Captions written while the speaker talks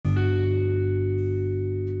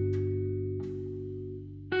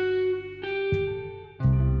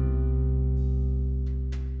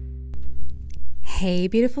Hey,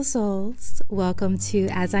 beautiful souls. Welcome to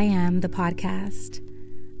As I Am, the podcast.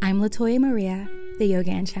 I'm Latoya Maria, the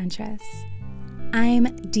Yoga Enchantress.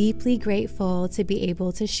 I'm deeply grateful to be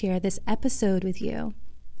able to share this episode with you.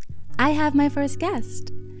 I have my first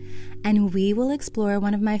guest, and we will explore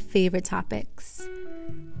one of my favorite topics,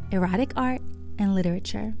 erotic art and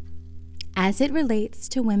literature, as it relates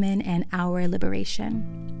to women and our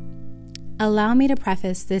liberation. Allow me to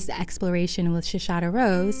preface this exploration with Shashada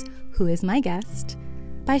Rose, who is my guest,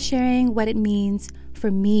 by sharing what it means for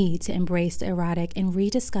me to embrace the erotic and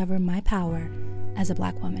rediscover my power as a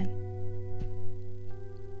Black woman.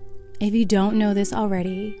 If you don't know this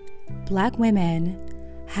already, Black women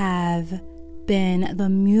have been the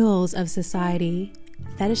mules of society,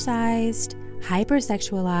 fetishized,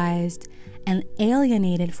 hypersexualized, and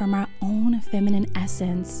alienated from our own feminine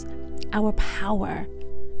essence, our power,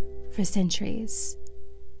 for centuries.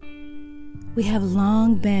 We have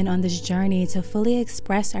long been on this journey to fully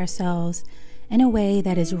express ourselves in a way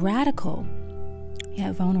that is radical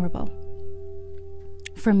yet vulnerable.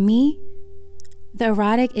 For me, the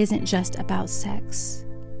erotic isn't just about sex.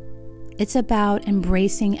 It's about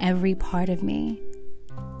embracing every part of me.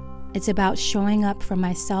 It's about showing up for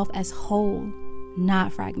myself as whole,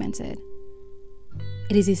 not fragmented.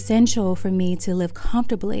 It is essential for me to live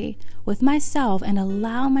comfortably with myself and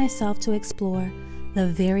allow myself to explore the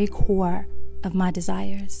very core of my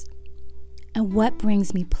desires and what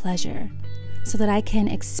brings me pleasure so that I can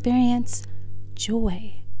experience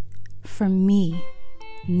joy for me,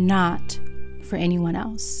 not for anyone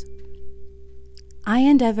else. I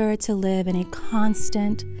endeavor to live in a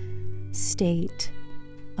constant state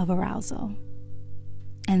of arousal,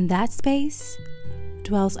 and that space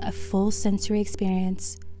dwells a full sensory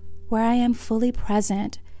experience where I am fully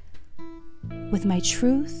present with my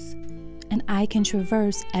truth, and I can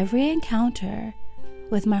traverse every encounter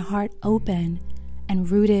with my heart open and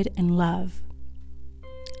rooted in love.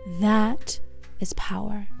 That is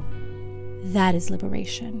power. That is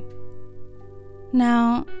liberation.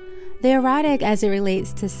 Now, the erotic as it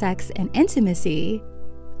relates to sex and intimacy,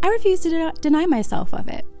 I refuse to deny myself of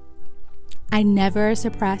it. I never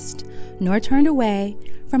suppressed nor turned away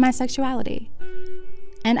from my sexuality,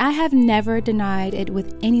 and I have never denied it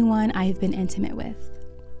with anyone I have been intimate with.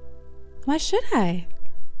 Why should I?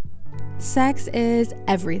 Sex is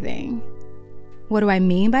everything. What do I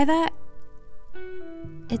mean by that?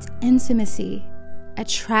 It's intimacy,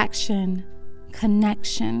 attraction,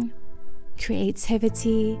 connection,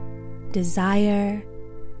 creativity, desire,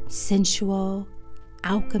 sensual,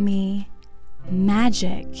 alchemy,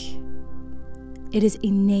 magic. It is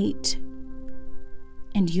innate,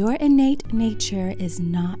 and your innate nature is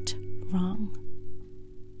not wrong.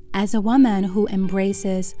 As a woman who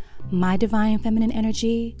embraces my divine feminine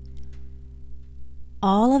energy,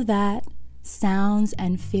 all of that sounds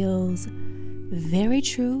and feels very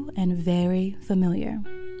true and very familiar.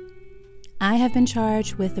 I have been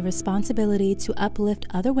charged with the responsibility to uplift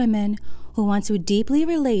other women who want to deeply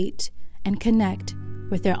relate and connect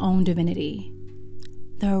with their own divinity.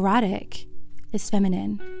 The erotic is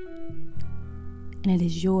feminine, and it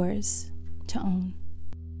is yours to own.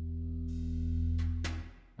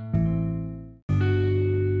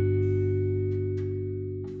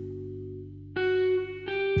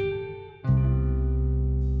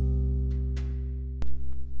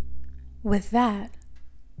 With that,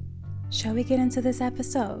 shall we get into this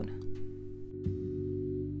episode?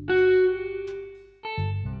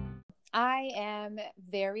 I am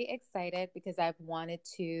very excited because I've wanted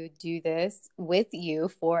to do this with you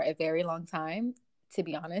for a very long time, to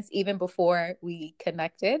be honest. Even before we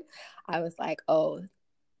connected, I was like, oh,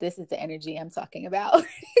 this is the energy I'm talking about.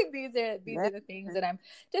 These are the things that I'm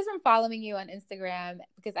just from following you on Instagram,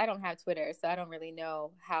 because I don't have Twitter, so I don't really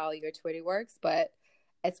know how your Twitter works. But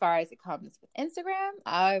as far as it comes with Instagram,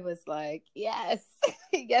 I was like, yes,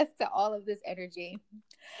 yes to all of this energy.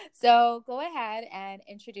 So go ahead and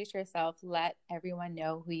introduce yourself. Let everyone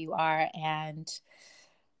know who you are and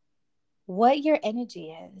what your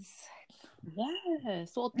energy is.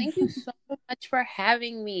 Yes. Well, thank you so much for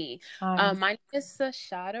having me. My name is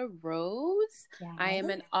Shashada Rose. Yes. I am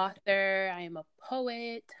an author. I am a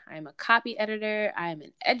poet. I am a copy editor. I am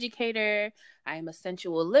an educator. I am a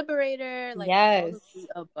sensual liberator. Like all of the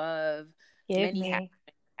above. Give me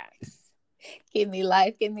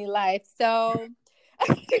life. Give me life. So,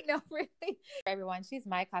 really, everyone, she's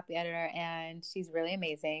my copy editor, and she's really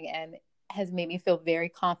amazing and has made me feel very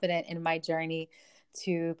confident in my journey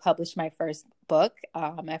to publish my first book,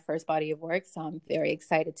 my first body of work. So I'm very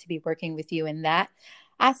excited to be working with you in that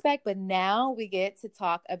aspect. But now we get to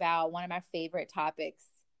talk about one of my favorite topics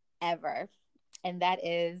ever, and that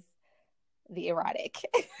is the erotic.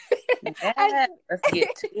 Yeah, let's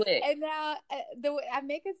get to it. And now I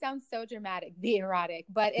make it sound so dramatic, the erotic,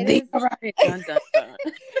 but it The is erotic, dun, dun, dun.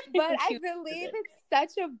 but I believe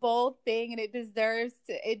it's such a bold thing, and it deserves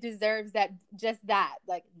that, just that,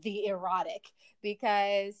 like the erotic,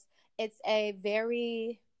 because it's a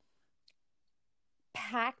very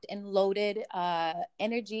packed and loaded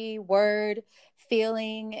energy, word,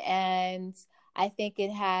 feeling, and I think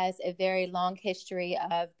it has a very long history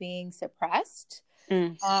of being suppressed.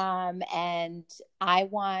 And I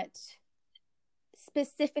want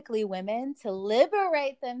specifically women to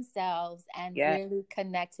liberate themselves and really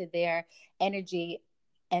connect to their energy,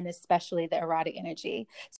 and especially the erotic energy.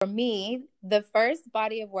 For me, the first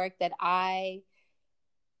body of work that I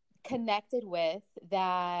connected with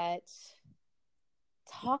that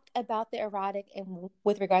talked about the erotic and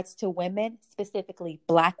with regards to women, specifically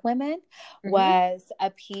Black women, was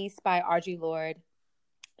a piece by Audre Lorde,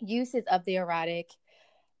 Uses of the Erotic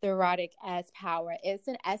as Power. It's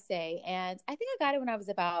an essay, and I think I got it when I was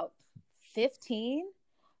about 15,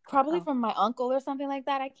 probably from my uncle or something like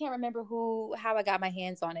that. I can't remember how I got my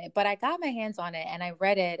hands on it, but I got my hands on it and I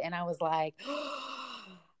read it, and I was like,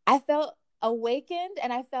 I felt awakened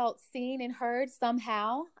and I felt seen and heard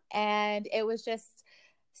somehow, and it was just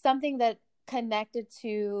something that connected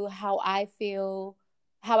to how I felt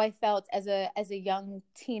as a young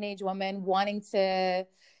teenage woman, wanting to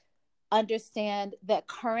understand the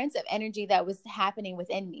currents of energy that was happening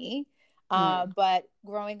within me. But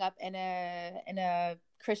growing up in a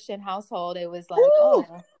Christian household, it was like,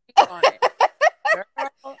 girl,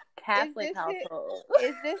 Catholic household.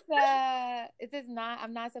 Is this not,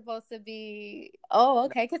 I'm not supposed to be,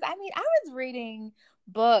 okay. Because I mean, I was reading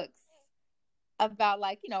books about,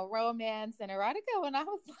 like, romance and erotica when I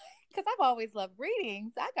was like, because I've always loved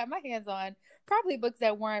reading. So I got my hands on probably books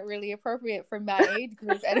that weren't really appropriate for my age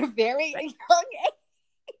group at a very young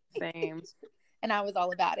age. Same. And I was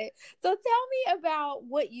all about it. So tell me about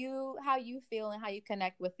how you feel and how you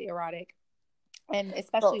connect with the erotic, and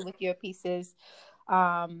especially with your pieces,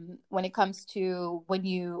 when it comes to when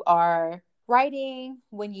you are writing,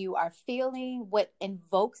 when you are feeling, what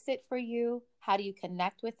invokes it for you, how do you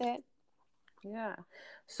connect with it? Yeah.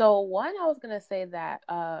 So one, I was going to say that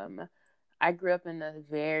I grew up in a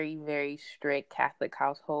very, very strict Catholic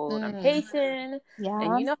household. I'm Haitian. Yeah.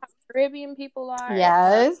 And you know how Caribbean people are.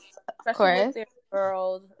 Yes, of course. With their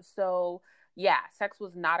girls. So yeah, sex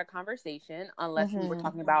was not a conversation unless we were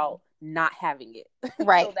talking about not having it.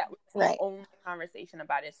 Right. So that was the only conversation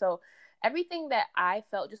about it. So everything that I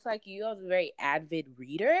felt, just like you, I was a very avid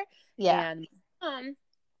reader. Yeah. And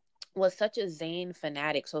was such a Zayn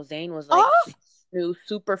fanatic. So Zayn was like new,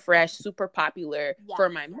 super fresh, super popular for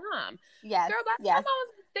my mom. Yes. Girl, by the time I was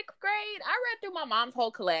in 6th grade, I read through my mom's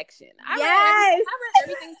whole collection. I read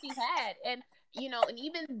everything she had. And and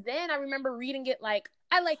even then I remember reading it like,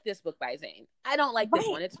 I like this book by Zayn. I don't like this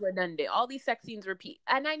one. It's redundant. All these sex scenes repeat.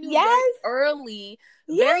 And I knew very early,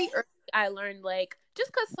 I learned, like,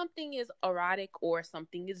 just because something is erotic or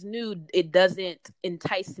something is nude, it doesn't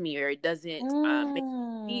entice me or it doesn't make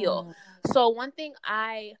me feel. So one thing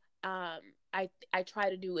I try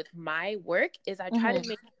to do with my work is I try to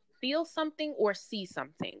make you feel something or see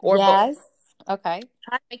something or both. Okay.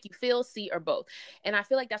 Try to make you feel, see, or both. And I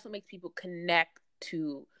feel like that's what makes people connect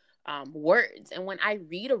to words. And when I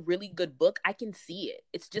read a really good book, I can see it.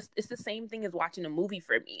 It's the same thing as watching a movie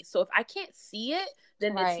for me. So if I can't see it,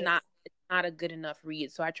 then it's not a good enough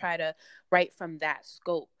read. So I try to write from that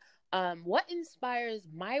scope. What inspires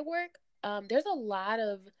my work? There's a lot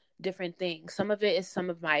of different things. Some of it is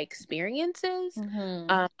some of my experiences.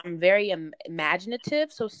 I'm very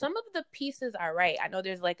imaginative. So some of the pieces I write, I know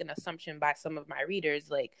there's like an assumption by some of my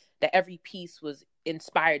readers, like that every piece was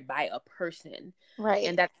inspired by a person. Right.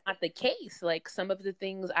 And that's not the case. Like some of the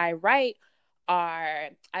things I write are,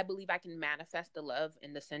 I believe I can manifest the love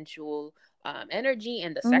and the sensual energy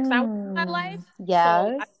and the sex I want in my life.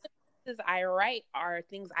 Yes. So I write are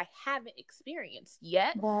things I haven't experienced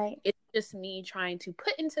yet. Right. It's just me trying to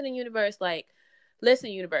put into the universe, like, listen,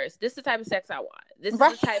 universe, this is the type of sex I want. This is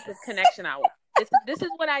the type of connection I want. This is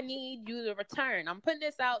what I need you to return. I'm putting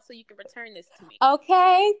this out so you can return this to me.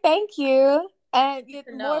 Okay, thank you. And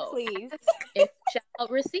more, please. And shall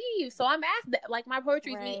receive. So I'm asking, like, my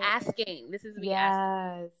poetry is me asking. This is me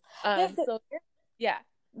asking. So yeah.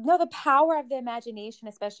 No, the power of the imagination,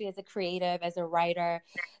 especially as a creative, as a writer,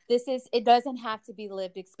 it doesn't have to be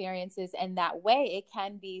lived experiences in that way. It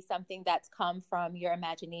can be something that's come from your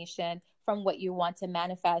imagination, from what you want to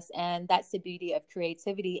manifest. And that's the beauty of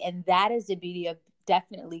creativity. And that is the beauty of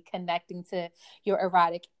definitely connecting to your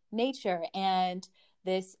erotic nature. And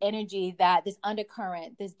this energy, that this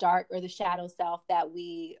undercurrent, this dark or the shadow self that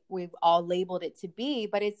we've all labeled it to be,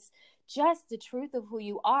 but it's just the truth of who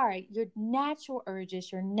you are, your natural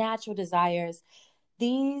urges, your natural desires.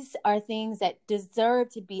 These are things that deserve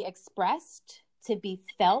to be expressed, to be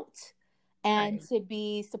felt, and Right. to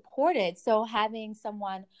be supported. So having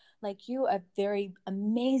someone like you, a very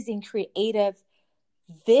amazing, creative,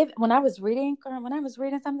 when I was reading some of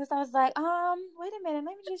this, I was like, wait a minute,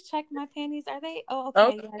 let me just check my panties. Are they? Oh,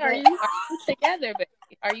 okay. Okay. Yeah, Are you together,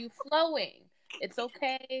 baby? Are you flowing? It's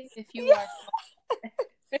okay if you are.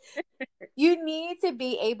 you need to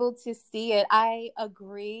be able to see it. I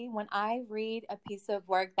agree. When I read a piece of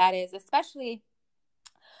work that is, especially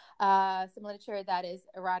some literature that is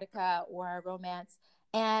erotica or romance,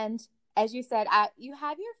 and as you said, you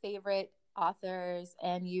have your favorite authors,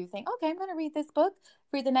 and you think, okay, I'm going to read this book,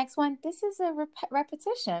 read the next one. This is a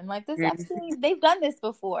repetition. Like this, they've done this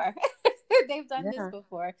before. They've done this Yeah.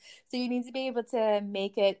 before. So you need to be able to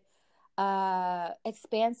make it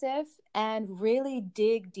expansive and really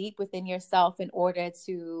dig deep within yourself in order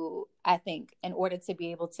to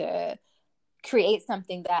be able to create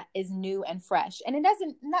something that is new and fresh. And it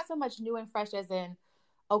doesn't, not so much new and fresh as in,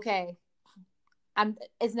 okay,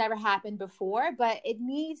 it's never happened before, but it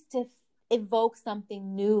needs to evoke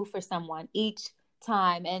something new for someone each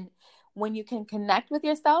time. And when you can connect with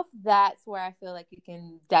yourself, that's where I feel like you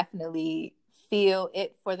can definitely feel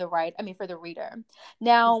it for the reader.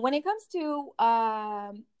 Now, when it comes to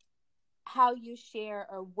how you share,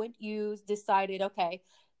 or when you decided, okay,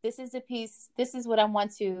 this is a piece, this is what I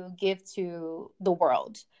want to give to the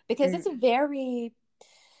world, because it's a very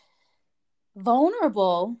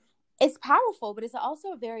vulnerable, it's powerful, but it's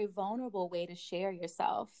also a very vulnerable way to share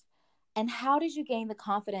yourself. And how did you gain the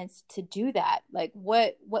confidence to do that? Like,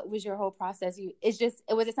 what was your whole process?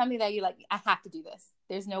 Was it something that you like, I have to do this,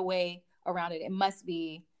 there's no way around it, it must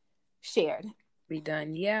be shared, Be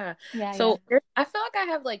done. Yeah. yeah. I feel like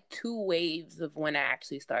I have like two waves of when I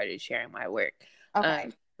actually started sharing my work. Okay.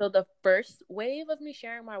 So the first wave of me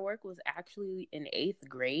sharing my work was actually in 8th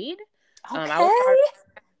grade. Okay.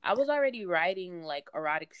 I was already writing like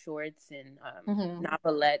erotic shorts and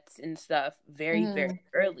novelettes and stuff very, very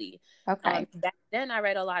early. Okay. Back then I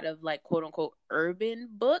read a lot of like quote unquote urban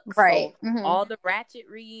books. Right. So all the ratchet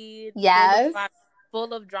reads, Yes.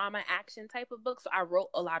 full of drama action type of books. So I wrote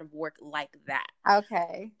a lot of work like that.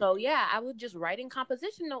 Okay. So yeah, I would just write in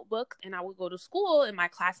composition notebooks, and I would go to school, and my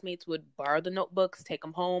classmates would borrow the notebooks, take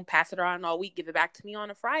them home, pass it around all week, give it back to me on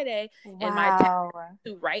a Friday, and my task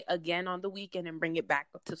to write again on the weekend and bring it back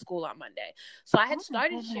to school on Monday. So I had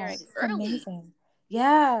started sharing early. Amazing.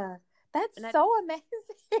 Yeah, that's so amazing.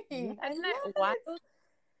 Yeah, isn't that wild?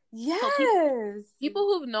 Yes. So people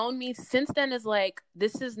who've known me since then is like,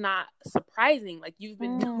 this is not surprising. Like, you've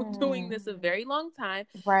been doing this a very long time.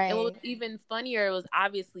 Right. And what was even funnier was,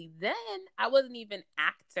 obviously then I wasn't even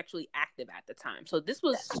sexually active at the time. So this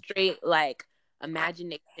was straight like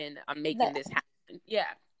imagination. I'm making this happen. Yeah.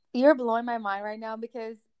 You're blowing my mind right now,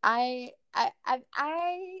 because I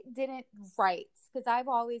didn't write, because I've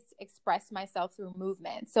always expressed myself through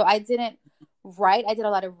movement. So I didn't write. I did a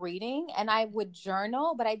lot of reading, and I would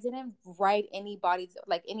journal, but I didn't write any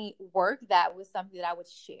work that was something that I would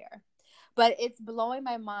share. But it's blowing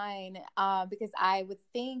my mind because I would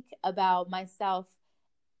think about myself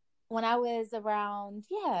when I was around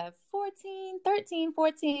 13,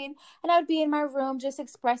 14, and I would be in my room just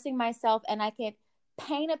expressing myself, and I could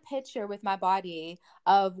paint a picture with my body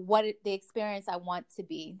of the experience I want to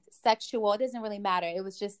be. Sexual, it doesn't really matter. It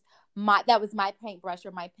was just that was my paintbrush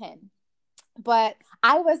or my pen. But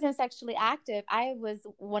I wasn't sexually active. I was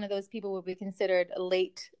one of those people who would be considered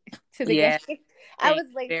late to the game. I was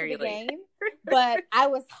late to the game, but I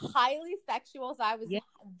was highly sexual. So I was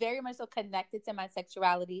very much so connected to my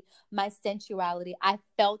sexuality, my sensuality. I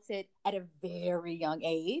felt it at a very young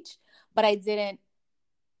age, but I didn't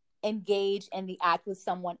engage in the act with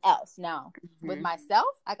someone else. Now, with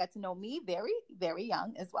myself, I got to know me very, very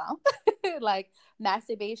young as well. Like,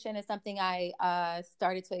 masturbation is something I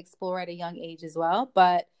started to explore at a young age as well.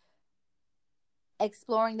 But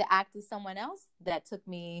exploring the act with someone else, that took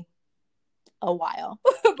me a while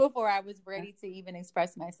before I was ready to even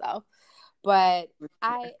express myself. But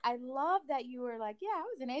I love that you were like, I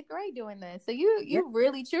was in 8th grade doing this. So you're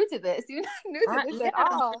really true to this. You're not new to this at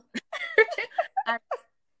all. That.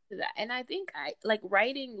 And I think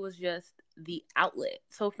writing was just the outlet.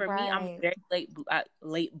 So for me, I'm a very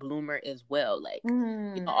late bloomer as well. Like,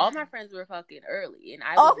 all my friends were fucking early, and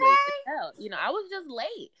I was late as hell. I was just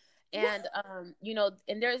late. And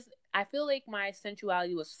and I feel like my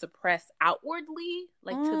sensuality was suppressed outwardly,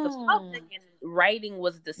 like to the public, and writing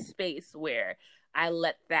was the space where I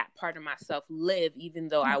let that part of myself live, even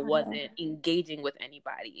though I wasn't engaging with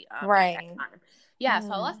anybody at that time. Yeah,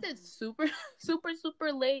 so I lost it super, super,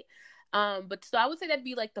 super late. But so I would say that'd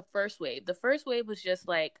be like the first wave. The first wave was just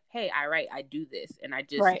like, hey, I do this. And I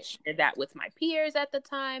just shared that with my peers at the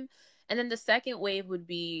time. And then the second wave would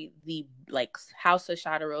be the like House of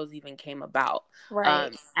Shada Rose even came about.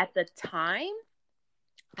 At the time,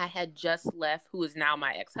 I had just left, who is now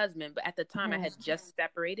my ex-husband, but at the time I had just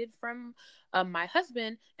separated from my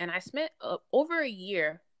husband, and I spent over a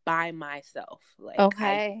year by myself. Like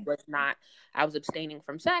I was abstaining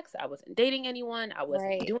from sex. I wasn't dating anyone. I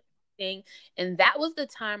wasn't doing anything. And that was the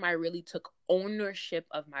time I really took ownership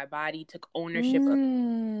of my body, took ownership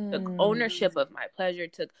of my pleasure,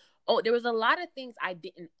 there was a lot of things I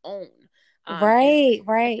didn't own. At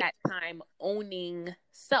that time, owning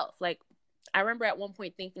self. Like, I remember at one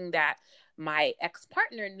point thinking that my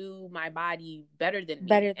ex-partner knew my body better than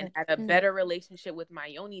me and had a better relationship with my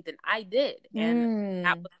yoni than I did. And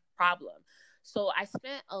that was the problem. So I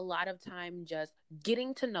spent a lot of time just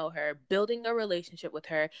getting to know her, building a relationship with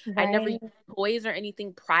her. I never used toys or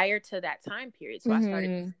anything prior to that time period. So I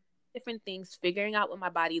started different things, figuring out what my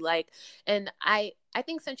body liked. And I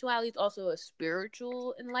think sensuality is also a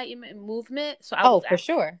spiritual enlightenment and movement. So I was for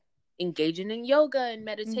sure engaging in yoga and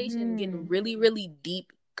meditation, getting really, really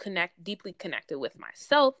deeply connected with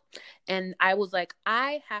myself. And I was like,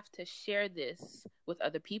 I have to share this with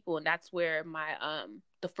other people. And that's where my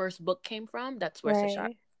the first book came from. That's where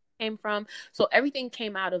Sashada came from. So everything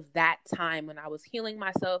came out of that time when I was healing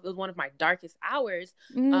myself. It was one of my darkest hours,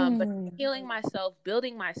 but healing myself,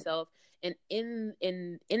 building myself. And in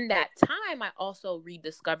that time, I also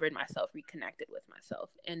rediscovered myself, reconnected with myself,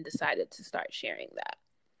 and decided to start sharing that.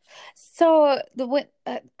 So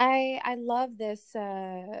I love this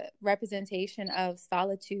representation of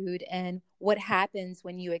solitude and what happens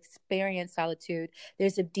when you experience solitude.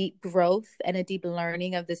 There's a deep growth and a deep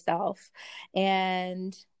learning of the self.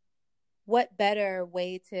 And what better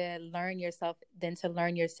way to learn yourself than to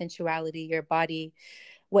learn your sensuality, your body,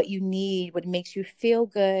 what you need, what makes you feel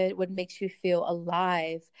good, what makes you feel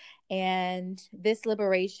alive. And this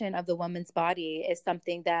liberation of the woman's body is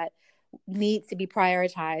something that needs to be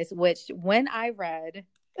prioritized, which when I read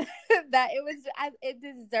that it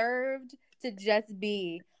deserved to just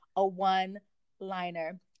be a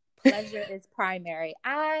one-liner. Pleasure is primary.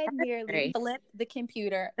 I nearly flipped the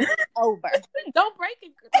computer over. Don't break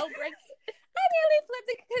it. Don't break it. I nearly flipped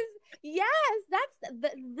it because yes,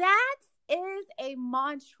 that is a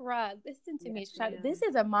mantra. Listen to me, this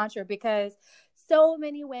is a mantra because so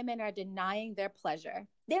many women are denying their pleasure.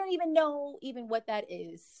 They don't even know what that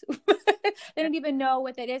is. They don't even know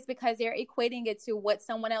what that is because they're equating it to what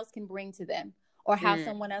someone else can bring to them or how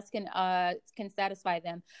someone else can satisfy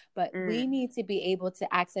them. But we need to be able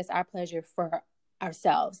to access our pleasure for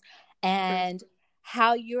ourselves. And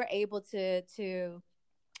how you're able to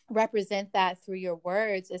represent that through your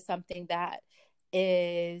words is something that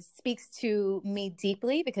speaks to me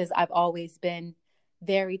deeply because I've always been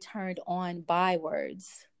very turned on by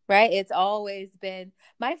words, right? It's always been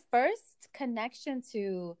my first connection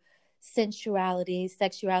to sensuality,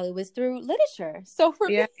 sexuality was through literature. So for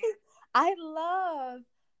me, I love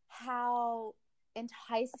how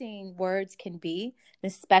enticing words can be,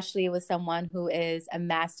 especially with someone who is a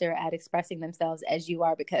master at expressing themselves as you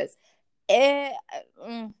are, because I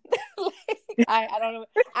don't know.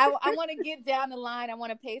 I want to get down the line. I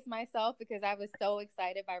want to pace myself because I was so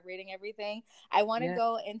excited by reading everything. I want to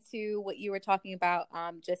go into what you were talking about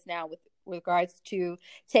just now with regards to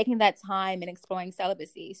taking that time and exploring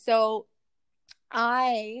celibacy. So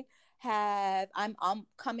I'm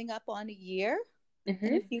coming up on a year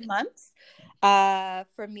in a few months.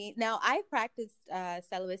 For me now, I practiced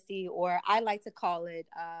celibacy, or I like to call it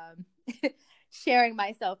sharing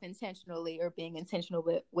myself intentionally, or being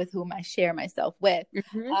intentional with whom I share myself with.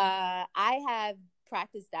 I have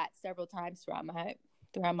practiced that several times throughout my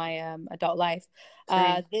adult life.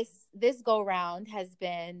 This go round has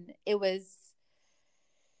been, it was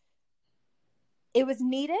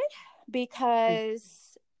needed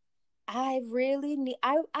because I really need,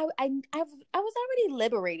 I was already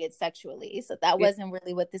liberated sexually. So that wasn't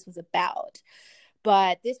really what this was about.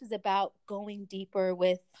 But this was about going deeper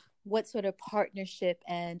with what sort of partnership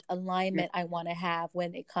and alignment I want to have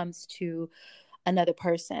when it comes to another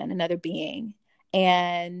person, another being.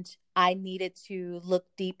 And I needed to look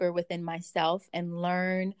deeper within myself and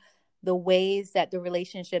learn the ways that the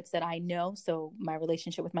relationships that I know, so my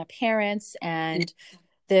relationship with my parents and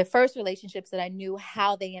the first relationships that I knew,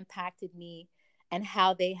 how they impacted me and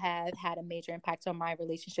how they have had a major impact on my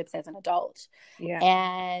relationships as an adult,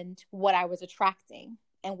 and what I was attracting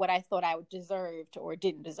and what I thought I deserved or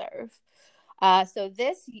didn't deserve. So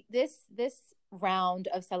this round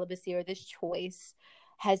of celibacy, or this choice,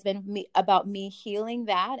 has been about me healing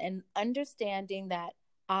that and understanding that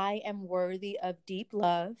I am worthy of deep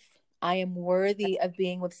love. I am worthy of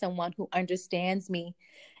being with someone who understands me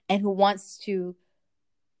and who wants to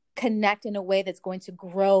connect in a way that's going to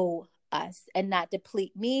grow us and not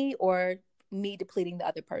deplete me or me depleting the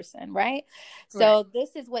other person, right? So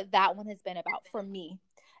this is what that one has been about for me.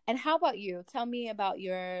 And how about you? Tell me about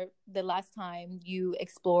the last time you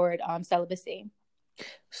explored celibacy.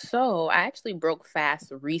 So I actually broke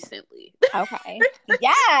fast recently. Okay.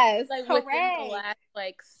 Yes. Like hooray. within the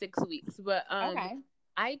last 6 weeks. But okay.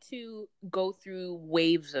 I too go through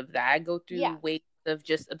waves of that. I go through waves of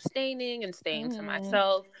just abstaining and staying to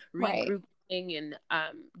myself, regrouping, and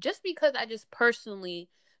just because I just personally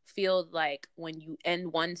feel like when you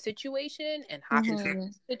end one situation and hop into a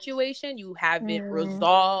situation, you have it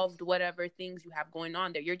resolved, whatever things you have going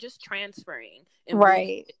on there. You're just transferring and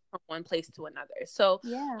moving from one place to another. So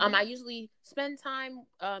I usually spend time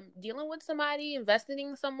dealing with somebody, investing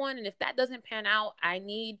in someone, and if that doesn't pan out, I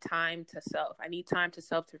need time to self. I need time to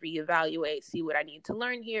self to reevaluate, see what I need to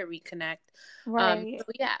learn here, reconnect.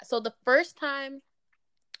 So the first time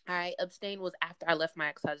I abstained was after I left my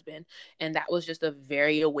ex-husband, and that was just a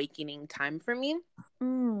very awakening time for me.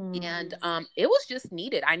 And it was just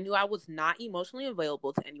needed. I knew I was not emotionally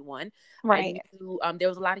available to anyone. I knew there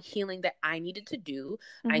was a lot of healing that I needed to do.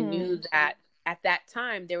 I knew that at that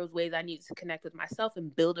time there was ways I needed to connect with myself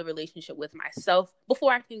and build a relationship with myself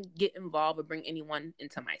before I can get involved or bring anyone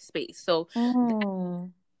into my space. So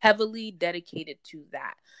heavily dedicated to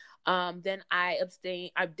that. Then I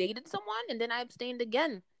abstained. I dated someone, and then I abstained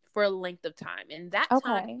again for a length of time. And that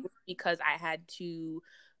time was because I had to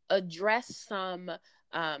address some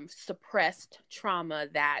suppressed trauma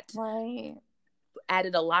that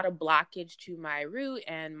added a lot of blockage to my root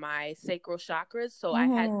and my sacral chakras. So I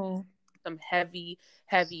had some heavy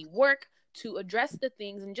work to address the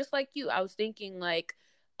things. And just like you, I was thinking like,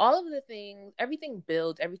 all of the things, everything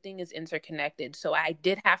builds, everything is interconnected. So I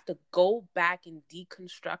did have to go back and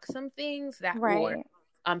deconstruct some things that were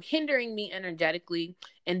hindering me energetically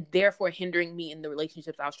and therefore hindering me in the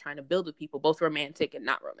relationships I was trying to build with people, both romantic and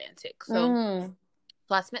not romantic. So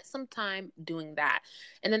I spent some time doing that.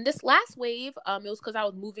 And then this last wave, it was because I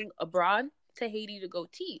was moving abroad to Haiti to go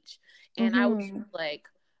teach. And I was like,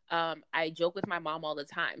 I joke with my mom all the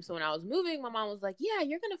time. So when I was moving, my mom was like, yeah,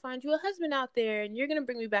 you're going to find you a husband out there and you're going to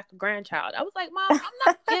bring me back a grandchild. I was like, Mom, I'm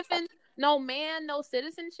not giving no man no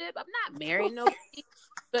citizenship. I'm not marrying nobody.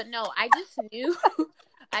 But no, I just knew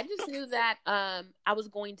that I was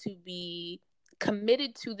going to be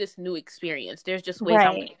committed to this new experience. There's just ways I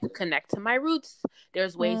wanted to connect to my roots.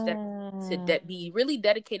 There's ways that be really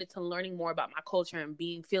dedicated to learning more about my culture and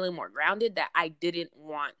feeling more grounded, that I didn't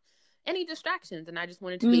want any distractions, and I just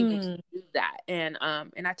wanted to be able to do that. And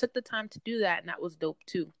I took the time to do that, and that was dope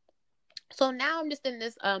too. So now I'm just in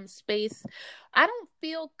this space. I don't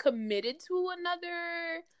feel committed to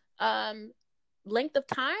another length of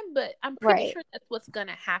time, but I'm pretty sure that's what's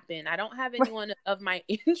gonna happen. I don't have anyone of my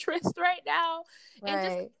interest right now,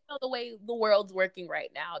 and just the way the world's working right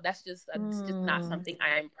now, that's just not something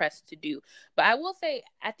I am pressed to do. But I will say,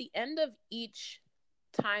 at the end of each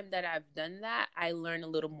time that I've done that, I learn a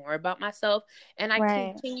little more about myself, and I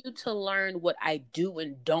continue to learn what I do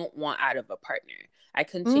and don't want out of a partner. I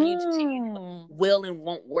continue to see what will and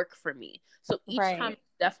won't work for me. So each time I'm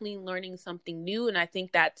definitely learning something new, and I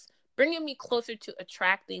think that's bringing me closer to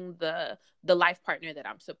attracting the life partner that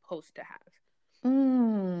I'm supposed to have.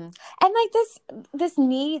 And like this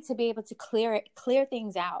need to be able to clear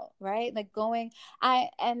things out, right? Like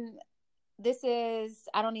this is,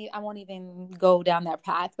 I won't even go down that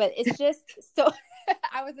path, but it's just so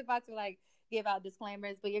I was about to like give out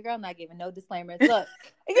disclaimers, but your girl not giving no disclaimers. Look.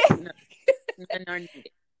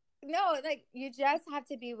 No, like you just have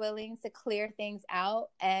to be willing to clear things out,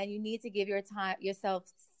 and you need to give yourself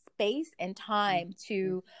space and time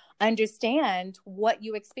to understand what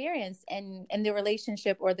you experienced and the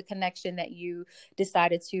relationship or the connection that you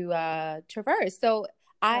decided to traverse. So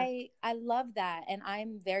I love that. And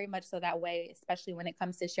I'm very much so that way, especially when it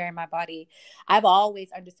comes to sharing my body. I've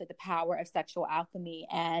always understood the power of sexual alchemy.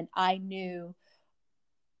 And I knew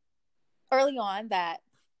early on that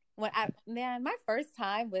my first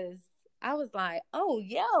time was, I was like, oh,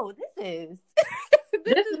 yo, this is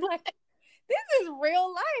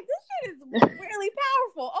real life. This shit is really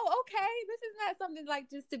powerful. Oh, okay. This is not something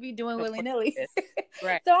like just to be doing willy-nilly.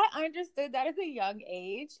 Right. So I understood that at a young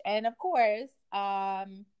age. And of course,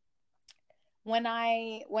 when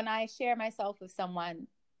I share myself with someone,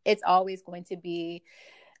 it's always going to be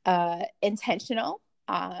intentional.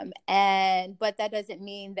 But that doesn't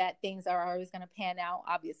mean that things are always going to pan out.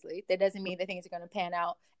 Obviously, that doesn't mean that things are going to pan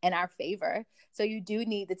out in our favor. So you do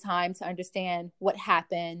need the time to understand what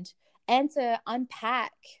happened and to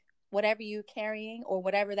unpack whatever you're carrying or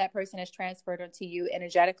whatever that person has transferred onto you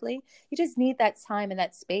energetically. You just need that time and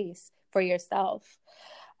that space for yourself.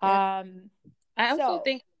 I also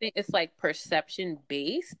think it's like perception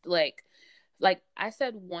based. Like I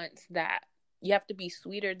said once that you have to be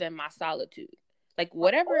sweeter than my solitude. Like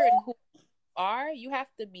whatever and who you are, you have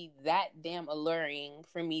to be that damn alluring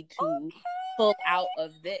for me to pull out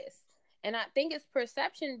of this. And I think it's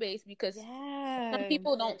perception based because some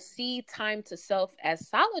people don't see time to self as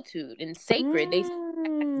solitude and sacred. They see it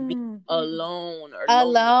as being alone or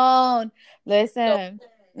lonely. Listen. So,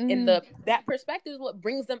 in that perspective is what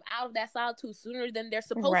brings them out of that solitude sooner than they're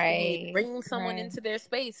supposed to be. Bringing someone into their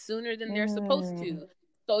space sooner than they're supposed to.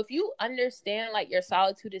 So if you understand like your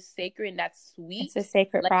solitude is sacred and that's sweet, it's a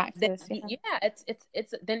sacred practice. Then,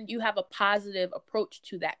 it's then you have a positive approach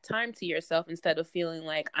to that time to yourself instead of feeling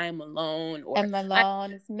like I'm alone or I'm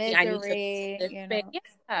alone. It's misery.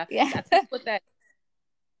 That's what that.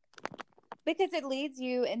 Because it leads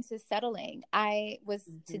you into settling. I was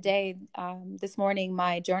today, this morning,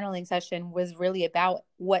 my journaling session was really about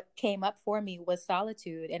what came up for me was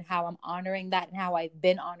solitude and how I'm honoring that and how I've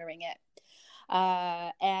been honoring it.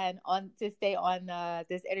 And to stay on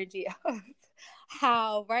this energy of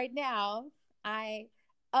how right now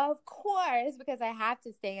of course, because I have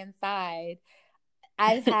to stay inside,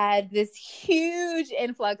 I've had this huge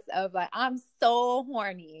influx of like, I'm so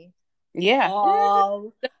horny.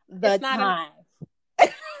 All the time.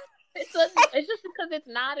 It's just because it's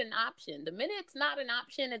not an option. The minute it's not an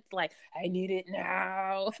option, it's like, I need it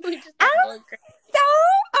now. I'm so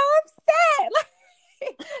upset.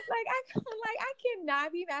 I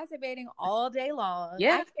cannot be masturbating all day long.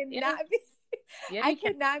 I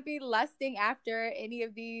cannot be lusting after any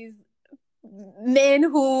of these men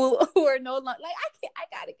who are no longer like I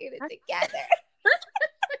gotta get it together.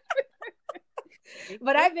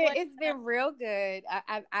 But it's been real good.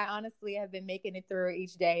 I honestly have been making it through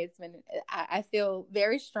each day. I feel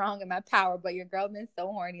very strong in my power, but your girl been so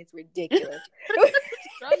horny, it's ridiculous.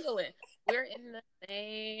 Struggling. We're in the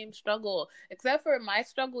same struggle, except for my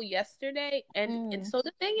struggle yesterday. And so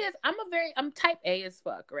the thing is, I'm type A as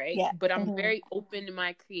fuck, right? Yeah. But I'm very open to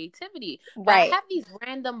my creativity. Right. But I have these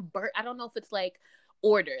random I don't know if it's like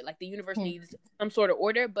order, like the universe needs some sort of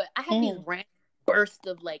order, but I have these random bursts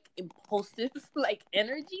of like impulsive like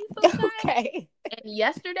energy sometimes. Okay. And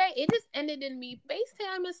yesterday it just ended in me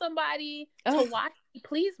FaceTiming somebody to watch me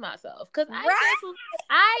please myself because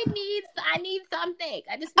I need something.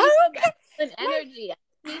 I just need some energy.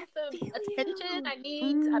 I need some attention.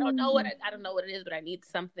 I don't know what it is, but I need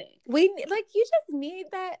something. You just need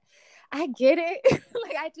that. I get it.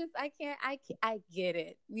 I get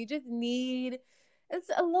it. You just need. It's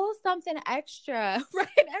a little something extra, right?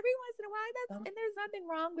 Every once in a while, and there's nothing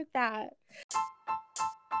wrong with that.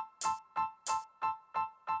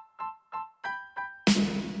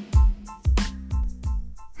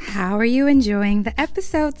 How are you enjoying the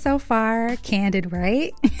episode so far? Candid,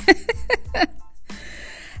 right?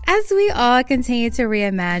 As we all continue to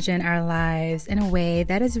reimagine our lives in a way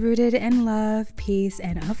that is rooted in love, peace,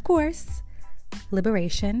 and of course,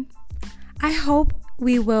 liberation, I hope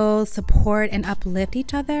we will support and uplift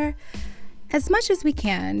each other as much as we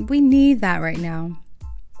can. We need that right now.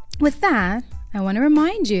 With that, I want to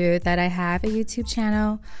remind you that I have a YouTube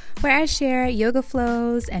channel where I share yoga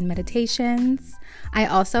flows and meditations. I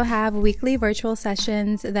also have weekly virtual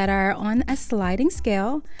sessions that are on a sliding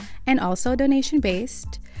scale and also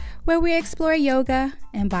donation-based, where we explore yoga,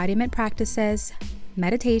 embodiment practices,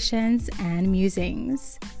 meditations, and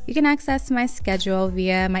musings. You can access my schedule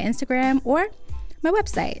via my Instagram or my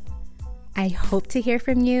website. I hope to hear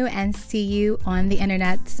from you and see you on the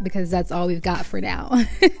internets because that's all we've got for now.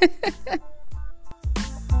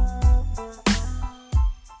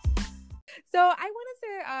 So I wanted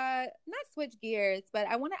to not switch gears, but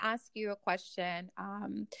I want to ask you a question.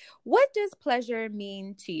 What does pleasure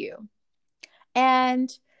mean to you?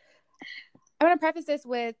 And I want to preface this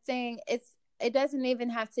with saying it doesn't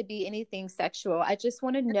even have to be anything sexual. I just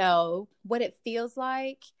want to know what it feels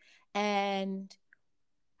like and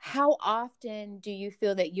how often do you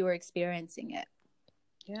feel that you are experiencing it?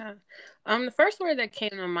 Yeah. The first word that came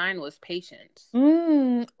to mind was patience.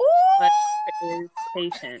 Ooh. Is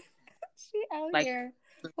patient. She out like, here.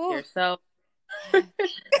 Yourself.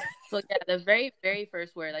 So yeah, the very, very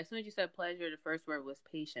first word, like as soon as you said pleasure, the first word was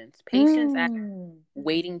patience. Patience as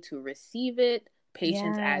waiting to receive it.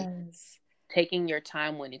 Patience as taking your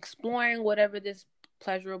time when exploring whatever this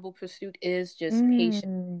pleasurable pursuit is. Just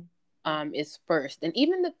patience is first. And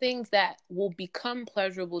even the things that will become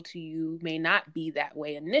pleasurable to you may not be that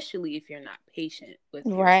way initially if you're not patient with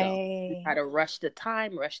yourself. You try to rush the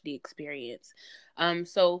time, rush the experience.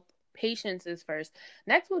 So patience is first.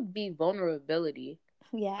 Next would be vulnerability.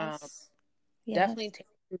 Yes. Definitely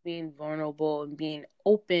being vulnerable and being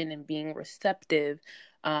open and being receptive.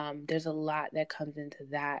 There's a lot that comes into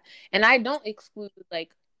that. And I don't exclude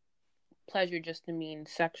like pleasure just to mean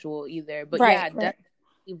sexual either. But definitely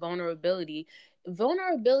vulnerability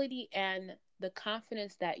and the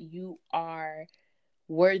confidence that you are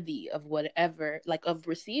worthy of whatever, like of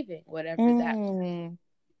receiving whatever that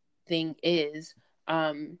thing is.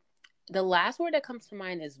 The last word that comes to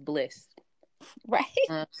mind is bliss. Right.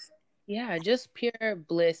 Just pure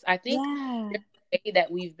bliss. I think there's a way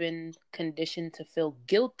that we've been conditioned to feel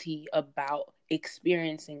guilty about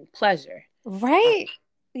experiencing pleasure. Right.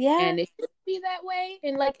 And it should be that way.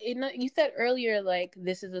 And like you said earlier, like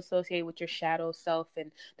this is associated with your shadow self,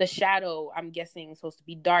 and the shadow, I'm guessing, is supposed to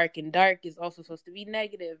be dark, and dark is also supposed to be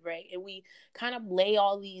negative, right? And we kind of lay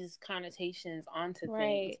all these connotations onto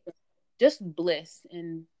things. Just bliss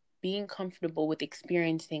and being comfortable with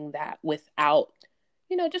experiencing that without,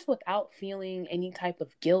 just without feeling any type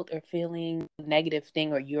of guilt or feeling negative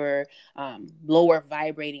thing, or you're lower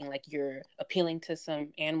vibrating, like you're appealing to some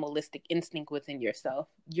animalistic instinct within yourself.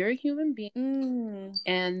 You're a human being,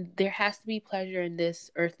 and there has to be pleasure in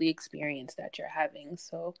this earthly experience that you're having.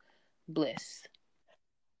 So, bliss.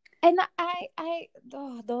 And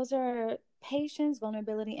those are patience,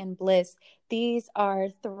 vulnerability, and bliss. These are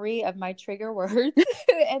 3 of my trigger words,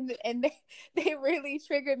 and they really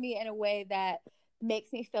trigger me in a way that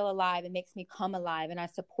makes me feel alive and makes me come alive. And I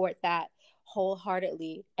support that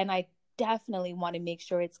wholeheartedly. And I definitely want to make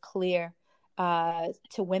sure it's clear to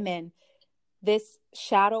women, this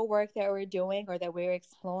shadow work that we're doing or that we're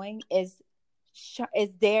exploring is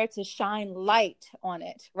there to shine light on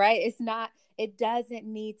it, right? It doesn't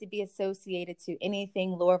need to be associated to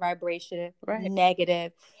anything lower vibration,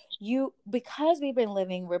 negative. Because we've been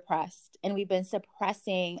living repressed and we've been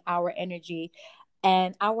suppressing our energy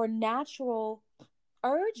and our natural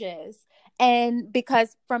urges. And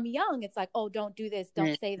because from young, it's like, oh, don't do this,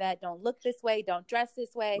 don't say that, don't look this way, don't dress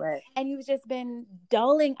this way. And you've just been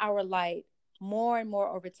dulling our light more and more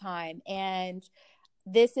over time. And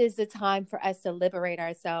this is the time for us to liberate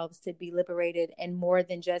ourselves, to be liberated in more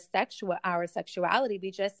than just our sexuality, be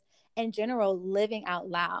just in general living out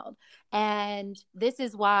loud. And this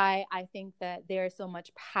is why I think that there's so much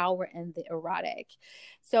power in the erotic.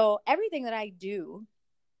 So everything that I do,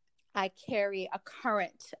 I carry a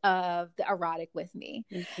current of the erotic with me.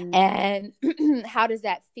 And how does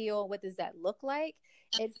that feel? What does that look like?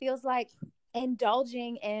 It feels like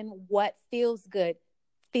indulging in what feels good,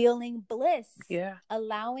 feeling bliss,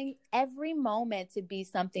 allowing every moment to be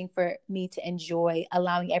something for me to enjoy,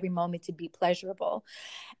 allowing every moment to be pleasurable.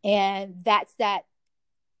 And that's that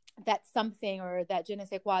something, or that je ne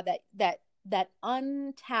sais quoi, that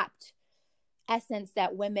untapped essence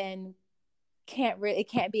that women it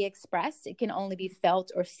can't be expressed. It can only be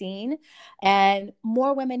felt or seen. And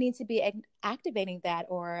more women need to be activating that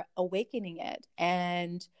or awakening it.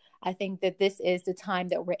 And I think that this is the time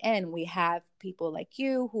that we're in. We have people like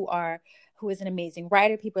you who is an amazing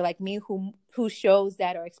writer, people like me who shows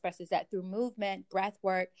that or expresses that through movement, breath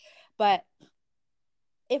work. But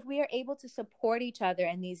if we are able to support each other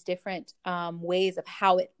in these different ways of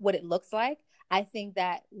what it looks like, I think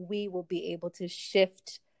that we will be able to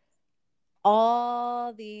shift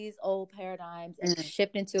all these old paradigms and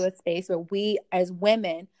shift into a space where we as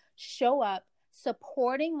women show up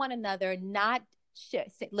supporting one another, not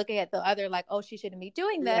looking at the other like, oh, she shouldn't be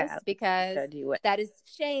doing this because that is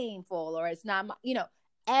shameful, or it's not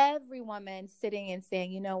every woman sitting and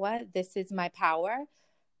saying, you know what, this is my power,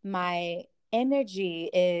 my energy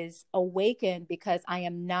is awakened because I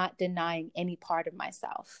am not denying any part of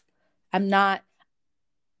myself. I'm not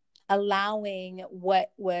allowing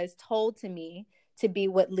what was told to me to be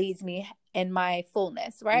what leads me in my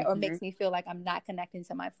fullness, right? Or makes me feel like I'm not connecting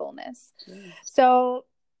to my fullness. So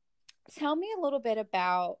tell me a little bit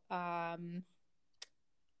about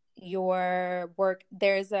your work.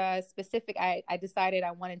 There's a specific, I decided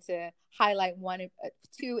I wanted to highlight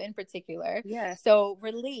 2 in particular. So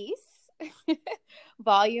Release,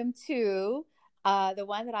 Volume 2, the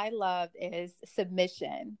one that I loved is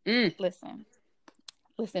Submission.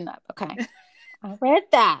 Listen up, okay? I read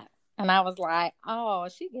that and I was like, oh,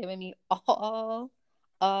 she's giving me all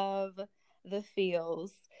of the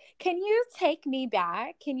feels. Can you take me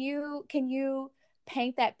back? Can you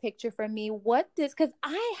paint that picture for me? Because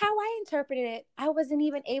how I interpreted it, I wasn't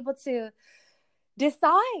even able to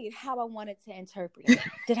decide how I wanted to interpret it.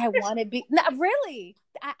 Did I want to be, not really.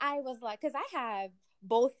 I was like, because I have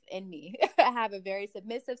both in me. I have a very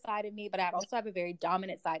submissive side of me, but I also have a very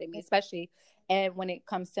dominant side of me, especially and when it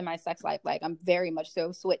comes to my sex life. Like, I'm very much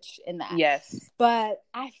so switch in that. Yes. But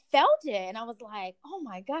I felt it and I was like, oh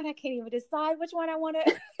my God, I can't even decide which one I want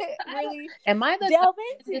to really am I the delve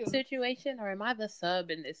into in this situation, or am I the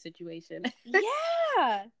sub in this situation?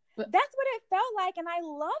 Yeah. But that's what it felt like, and I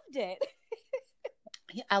loved it.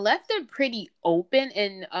 I left it pretty open,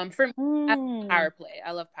 and for me, power play.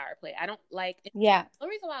 I love power play. I don't like. Yeah. The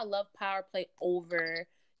reason why I love power play over,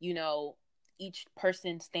 each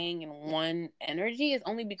person staying in one energy is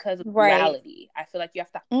only because of duality. I feel like you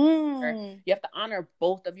have to honor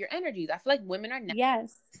both of your energies. I feel like women are naturally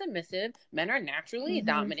submissive, men are naturally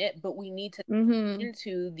dominant, but we need to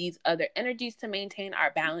into these other energies to maintain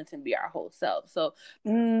our balance and be our whole self. So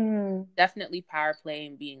definitely power play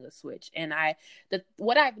and being a switch. And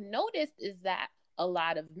what I've noticed is that a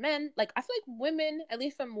lot of men, like, I feel like women, at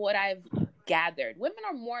least from what I've gathered, women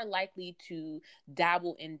are more likely to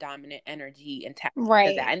dabble in dominant energy and tap into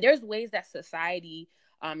that. And there's ways that society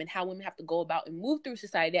and how women have to go about and move through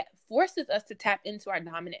society that forces us to tap into our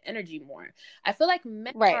dominant energy more. I feel like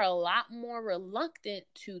men are a lot more reluctant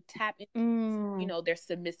to tap into their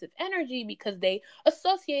submissive energy because they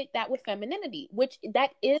associate that with femininity, which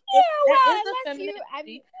that is the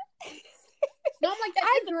femininity. No, I'm like,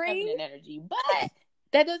 that is the feminine energy, but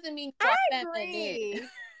that doesn't mean you're feminine.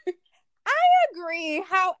 I agree.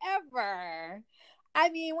 However, I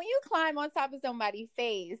mean, when you climb on top of somebody's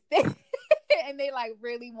face and they like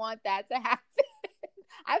really want that to happen,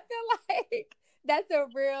 I feel like that's a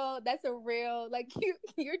real like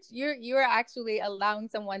you're actually allowing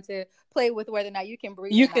someone to play with whether or not you can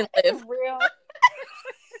breathe. You can live. Real.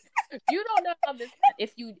 You don't know how this.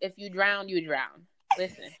 If you drown, you drown.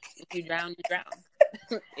 Listen, if you drown, you drown. I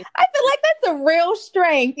feel like that's a real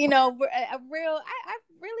strength, a real. I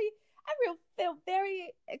really feel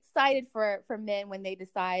very excited for men when they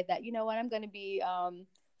decide that, you know what, I'm going to be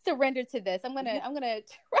surrendered to this. I'm gonna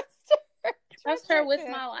trust her with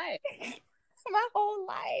my life, my whole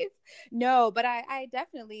life. No, but I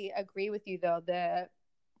definitely agree with you though.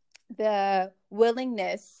 The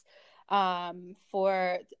willingness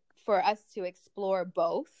for us to explore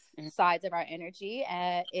both sides of our energy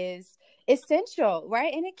is essential,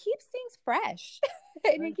 right? And it keeps things fresh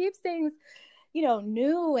and it keeps things,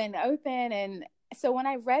 new and open. And so when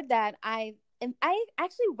I read that, I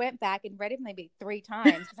actually went back and read it maybe 3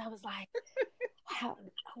 times because I was like, how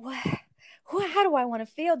do I want to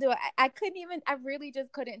feel? I really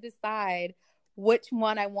just couldn't decide which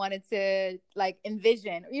one I wanted to like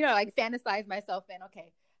envision, like fantasize myself in.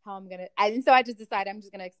 Okay, how I'm gonna, and so I just decided I'm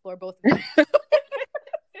just gonna explore both of them.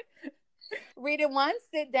 Read it once,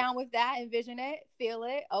 sit down with that, envision it, feel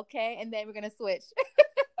it, okay, and then we're gonna switch.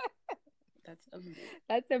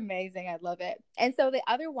 That's amazing. I love it. And so the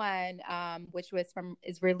other one, which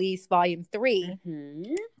is Release Volume 3.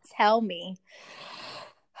 Tell me.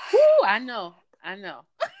 Ooh, I know. So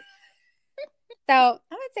I'm gonna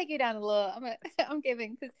take you down a little. I'm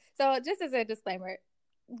giving. So just as a disclaimer,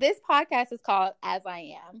 this podcast is called As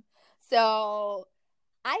I Am. So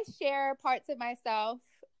I share parts of myself,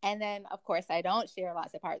 and then of course I don't share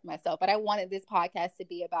lots of parts of myself. But I wanted this podcast to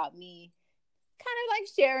be about me, kind of like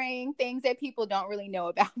sharing things that people don't really know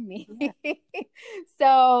about me. Yeah.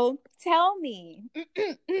 So tell me,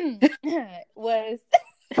 was.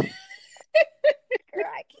 Girl,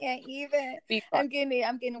 I can't even. I'm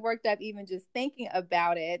getting worked up even just thinking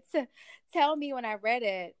about it. Tell me when I read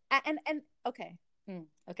it, and okay,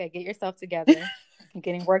 get yourself together. I'm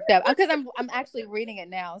getting worked up because I'm actually reading it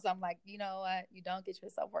now, so I'm like, you know what? You don't get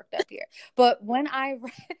yourself worked up here. But when I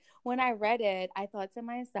read it, I thought to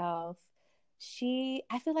myself,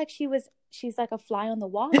 I feel like she's like a fly on the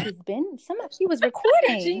wall. She was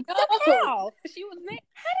recording. She was there. How did she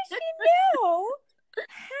know?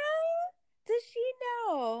 Does she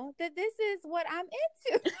know that this is what I'm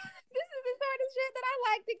into? This is the sort of shit that I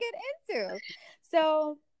like to get into.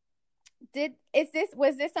 So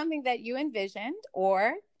was this something that you envisioned,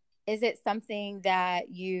 or is it something that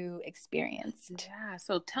you experienced? Yeah.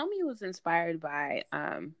 So Tell Me was inspired by,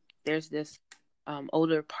 there's this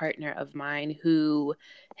older partner of mine who,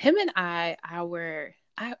 him and I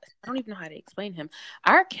I don't even know how to explain him.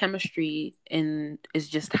 Our chemistry is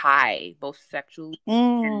just high, both sexually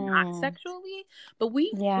and not sexually. But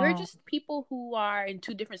we're just people who are in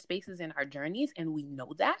two different spaces in our journeys, and we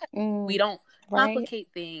know that. We don't complicate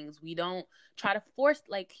things. We don't try to force,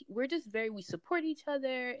 like, we're just we support each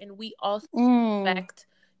other, and we also respect,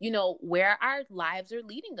 where our lives are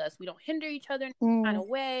leading us. We don't hinder each other in any kind of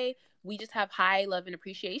way. We just have high love and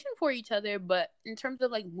appreciation for each other. But in terms of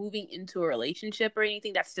like moving into a relationship or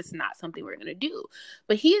anything, that's just not something we're going to do.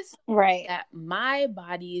 But he's that my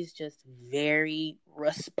body is just very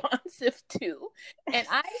responsive to. And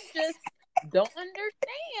I just don't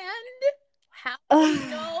understand how he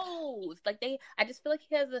knows. Like I just feel like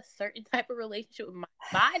he has a certain type of relationship with my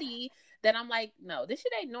body that I'm like, no, this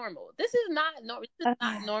shit ain't normal. This is not normal. This is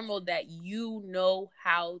not normal that you know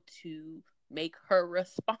how to make her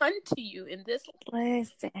respond to you in this way.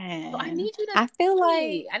 Listen, so I need you to I feel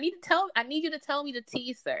like I need you to tell me the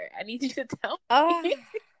tea, sir. I need you to tell me.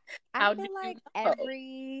 I feel like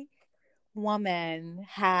every woman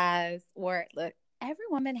has, or look, every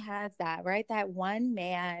woman has that, right? That one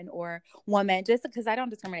man or woman, just because I don't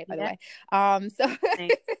discriminate, by the way. So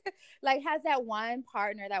like has that one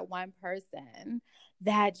partner, that one person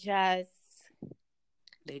that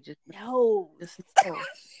they just know.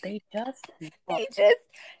 They just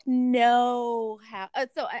know how.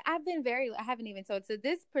 So I haven't even told. So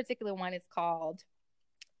this particular one is called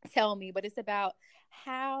Tell Me, but it's about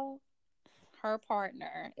how her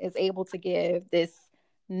partner is able to give this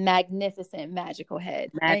magnificent magical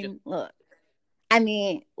head. And look,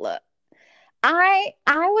 I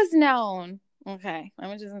was known. Okay,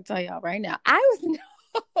 I'm just gonna tell y'all right now. I was known.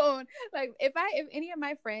 Like if any of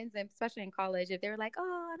my friends, and especially in college, if they were like,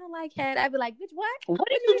 "Oh, I don't like head," I'd be like, "Bitch, what? What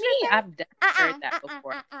do you mean?" I've heard that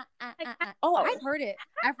before. I've heard it.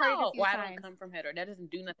 I've heard it a few times. I don't come from head, or that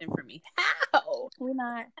doesn't do nothing for me. How? We're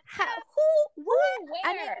not. How? Who? What? Where?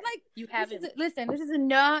 I mean, like you haven't. Listen, this is a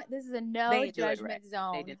no judgment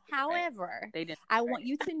zone. However, I want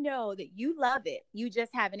you to know that you love it. You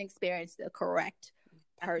just haven't experienced the correct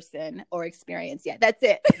person or experience yet. That's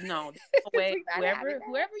it. No way. Whoever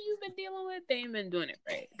you've been dealing with, they ain't been doing it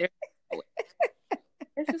right.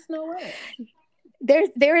 There's just no way.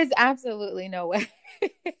 There is absolutely no way.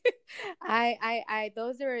 I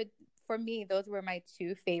those are, for me, those were my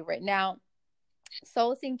two favorite. Now,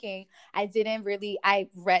 Soul Sinking, I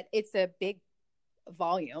read, it's a big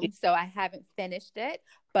volume, so I haven't finished it,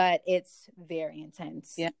 but it's very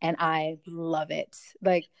intense. And I love it.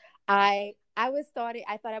 Like I thought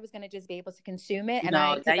I was going to just be able to consume it. And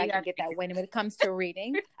I can get that when it comes to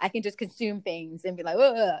reading, I can just consume things and be like,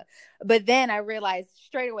 ugh. But then I realized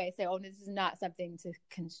straight away, oh, this is not something to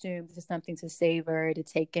consume. This is something to savor, to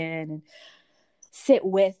take in and sit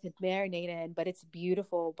with and marinate in. But it's a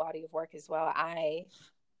beautiful body of work as well. I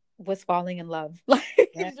was falling in love,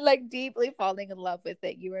 like deeply falling in love with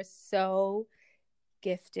it. You are so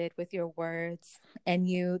gifted with your words and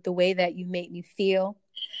the way that you make me feel.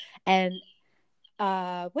 And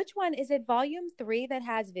which one is it? Volume 3 that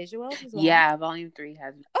has visuals as well? Yeah, volume 3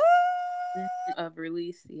 has of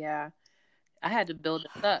release. Yeah, I had to build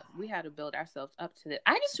it up. We had to build ourselves up to it.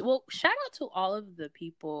 Shout out to all of the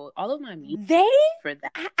people, all of my music for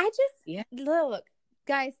that. Look,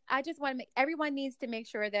 guys, I just want to everyone needs to make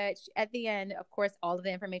sure that at the end, of course, all of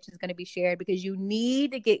the information is going to be shared, because you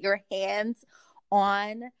need to get your hands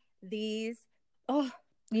on these.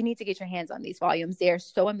 You need to get your hands on these volumes. They are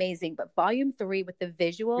so amazing. But volume 3 with the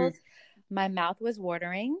visuals, my mouth was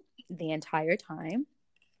watering the entire time.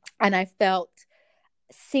 And I felt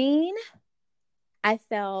seen. I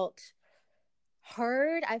felt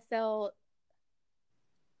heard. I felt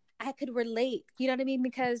I could relate. You know what I mean?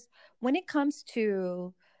 Because when it comes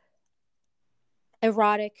to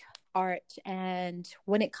erotic art, and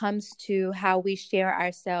when it comes to how we share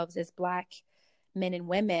ourselves as Black men and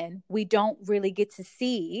women, we don't really get to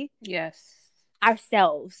see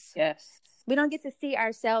ourselves. We don't get to see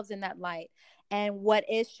ourselves in that light. And what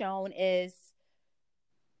is shown is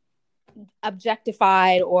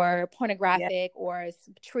objectified or pornographic or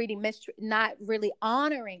treating not really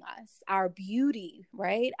honoring us, our beauty,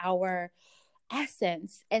 right? Our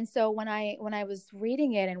essence. And so when I was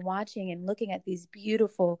reading it and watching and looking at these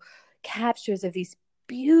beautiful captures of these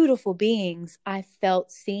beautiful beings, I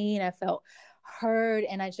felt seen, I felt heard,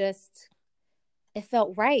 and it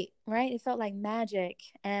felt right? It felt like magic.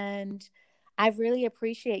 And I really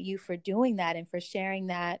appreciate you for doing that and for sharing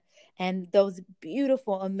that, and those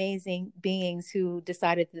beautiful, amazing beings who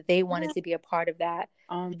decided that they wanted to be a part of that.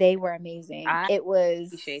 They were amazing. I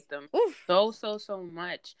appreciate them so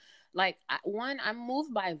much. Like, I'm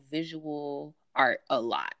moved by visual art a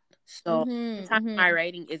lot. So sometimes my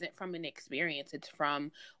writing isn't from an experience. It's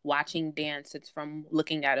from watching dance. It's from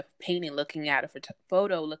looking at a painting, looking at a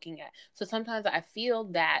photo, So sometimes I feel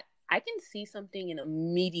that I can see something and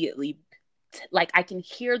immediately, like, I can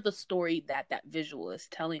hear the story that visual is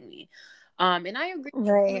telling me. And I agree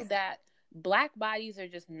with you that Black bodies are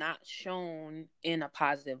just not shown in a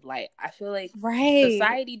positive light. I feel like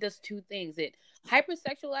society does two things. It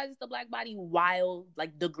hypersexualizes the Black body while,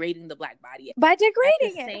 like, degrading the Black body. By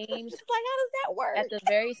degrading it. It's like, how does that work? At the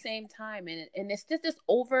very same time. And it's just this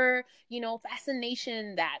over,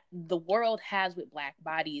 fascination that the world has with Black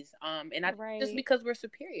bodies. And just because we're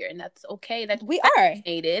superior, and that's okay. That we are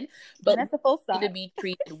needed, but that's the full stop. To be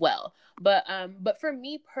treated well. But for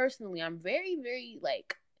me personally, I'm very, very,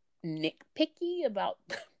 like, nitpicky about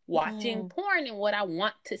watching porn and what I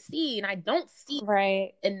want to see, and I don't see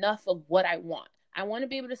enough of what I want. I want to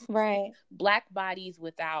be able to see Black bodies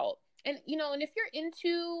without, and and if you're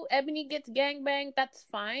into Ebony Gets Gangbang, that's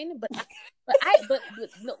fine. But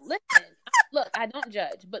no, listen, look, I don't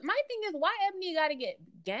judge. But my thing is, why Ebony got to get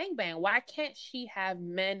gangbang? Why can't she have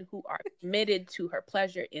men who are committed to her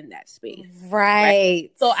pleasure in that space? Right.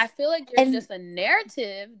 So I feel like there's just a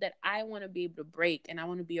narrative that I want to be able to break, and I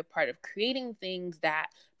want to be a part of creating things that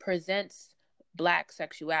presents Black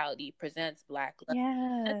sexuality, presents Black love,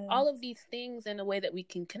 all of these things in a way that we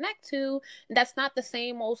can connect to. And that's not the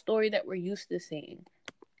same old story that we're used to seeing.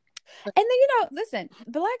 And then, listen,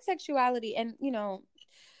 Black sexuality, and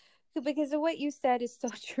because of what you said is so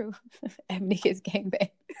true. Ebony Gets Gangbang.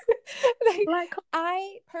 Like,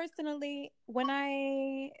 I personally,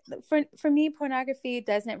 for me, pornography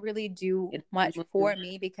doesn't really do much for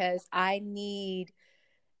me, because I need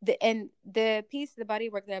the piece of the body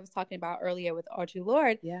work that I was talking about earlier with Audre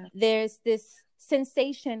Lorde. There's this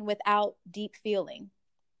sensation without deep feeling.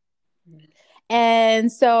 And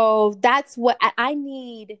so that's what I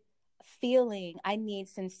need. Feeling, I need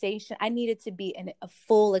sensation, I need it to be a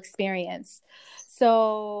full experience.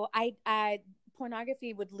 So I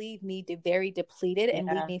pornography would leave me very depleted and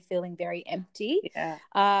leave me feeling very empty.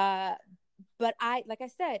 But like I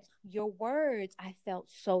said, your words, I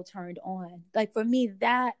felt so turned on. Like, for me,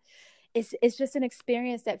 that it's just an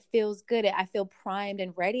experience that feels good. I feel primed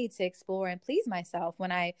and ready to explore and please myself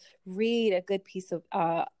when I read a good piece of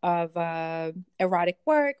erotic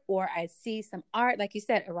work, or I see some art, like you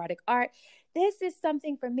said, erotic art. This is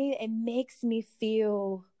something for me. It makes me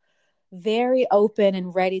feel very open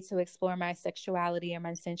and ready to explore my sexuality and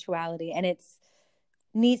my sensuality. And it's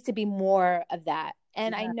needs to be more of that.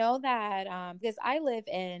 And I know that because I live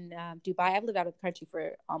in Dubai, I've lived out of the country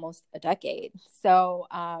for almost a decade. So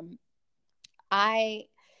I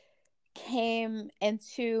came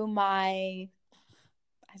into my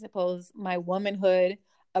womanhood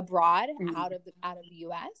abroad, out of the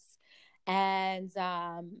US. And,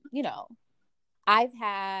 I've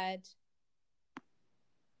had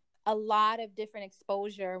a lot of different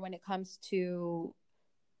exposure when it comes to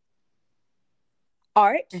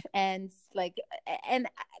art, and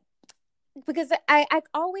because I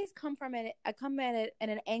always come at it in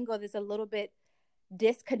an angle that's a little bit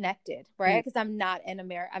disconnected, right? Because I'm not in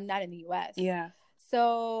America, I'm not in the US.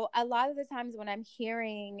 So a lot of the times when I'm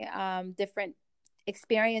hearing different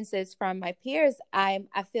experiences from my peers, I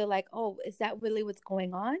feel like, oh, is that really what's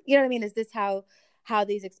going on? You know what I mean? Is this how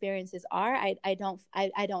these experiences are? I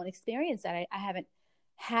don't experience that. I haven't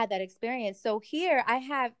had that experience. So here I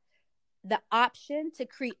have the option to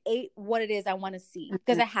create what it is I want to see,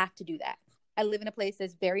 because I have to do that. I live in a place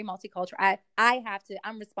that's very multicultural.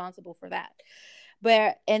 I'm responsible for that.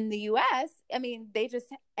 But in the US, I mean,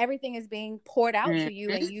 everything is being poured out to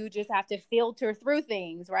you, and you just have to filter through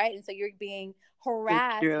things, right? And so you're being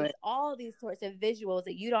harassed with all these sorts of visuals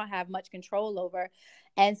that you don't have much control over.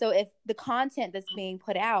 And so if the content that's being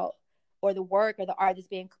put out, or the work or the art that's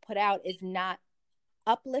being put out, is not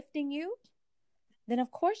uplifting you, then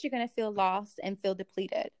of course you're going to feel lost and feel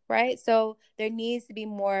depleted, right? So there needs to be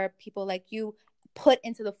more people like you put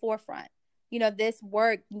into the forefront. This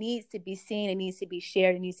work needs to be seen, it needs to be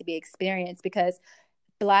shared, it needs to be experienced, because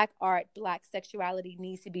Black art, Black sexuality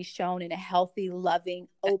needs to be shown in a healthy, loving,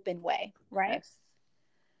 open way, right?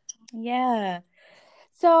 Yeah.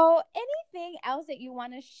 So anything else that you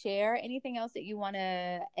want to share? Anything else that you want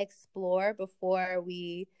to explore before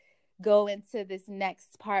we go into this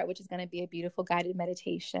next part, which is going to be a beautiful guided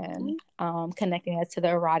meditation, connecting us to the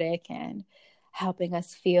erotic and helping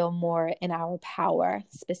us feel more in our power,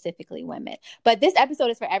 specifically women. But this episode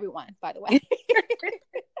is for everyone, by the way.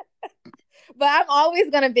 But I'm always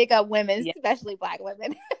going to big up women, especially Black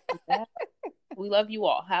women. We love you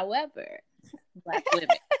all. However, Black women.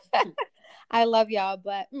 I love y'all.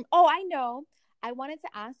 But, I know. I wanted to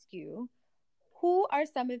ask you, who are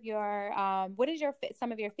some of your what is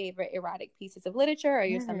some of your favorite erotic pieces of literature,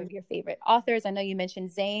 or some of your favorite authors? I know you mentioned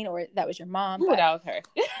Zane, or that was your mom. Ooh, that was her.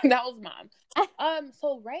 That was mom.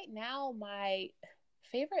 So right now my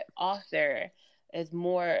favorite author is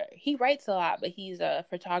more, he writes a lot, but he's a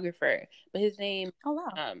photographer. But his name, oh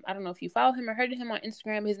wow, I don't know if you follow him or heard of him on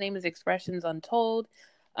Instagram. His name is Expressions Untold.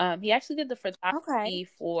 He actually did the photography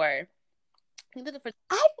for both. No, I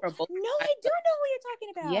do know who you're talking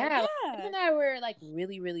about. Yeah, like, him and I were like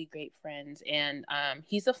really, really great friends, and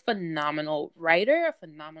he's a phenomenal writer, a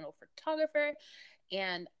phenomenal photographer,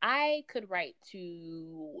 and I could write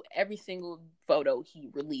to every single photo he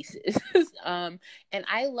releases. And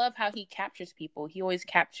I love how he captures people. He always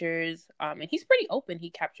captures, and he's pretty open.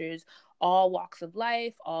 He captures all walks of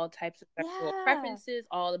life, all types of sexual preferences,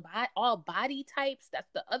 all body types. That's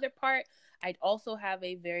the other part. I'd also have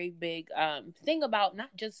a very big thing about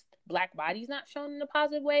not just Black bodies not shown in a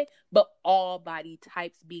positive way, but all body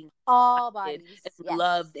types being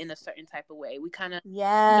loved in a certain type of way. We kind of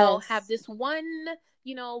have this one,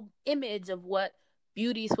 image of what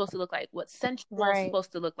beauty is supposed to look like, what sensual is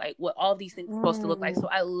supposed to look like, what all these things are supposed to look like. So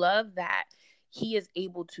I love that he is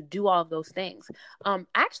able to do all of those things. I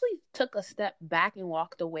actually took a step back and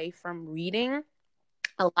walked away from reading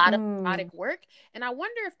a lot of erotic work, and I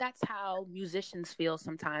wonder if that's how musicians feel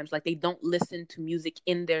sometimes, like they don't listen to music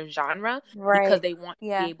in their genre because they want to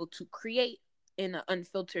be able to create in an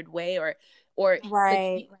unfiltered way, or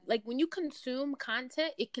like when you consume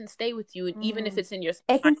content, it can stay with you, and even if it's in your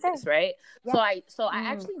subconscious, right? So I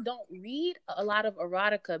actually don't read a lot of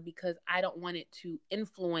erotica because I don't want it to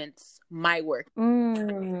influence my work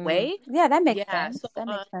way. That makes sense. So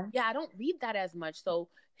I don't read that as much. So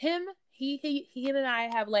him and I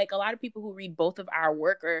have like a lot of people who read both of our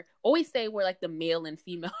work, or always say we're like the male and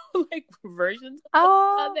female like versions of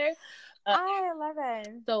each other. I love it.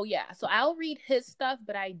 So I'll read his stuff,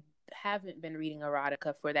 but I haven't been reading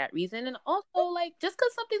erotica for that reason. And also, like, just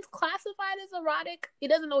because something's classified as erotic, it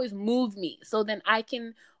doesn't always move me. So then I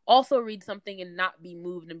can also read something and not be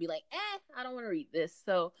moved and be like, I don't want to read this.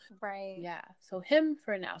 So so him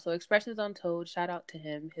for now. So Expressions Untold, shout out to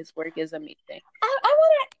him. His work is amazing.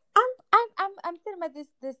 I'm sitting about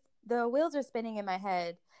this. The wheels are spinning in my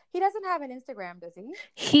head. He doesn't have an Instagram, does he?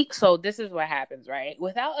 So this is what happens, right?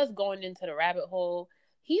 Without us going into the rabbit hole,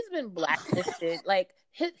 he's been blacklisted. Like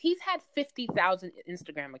he's had 50,000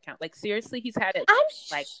 Instagram accounts. Like seriously, he's had it.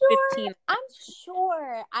 15. I'm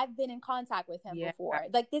sure I've been in contact with him before.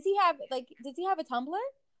 Like, does he have a Tumblr?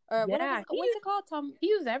 Or what's it called? He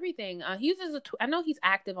uses everything. He uses I know he's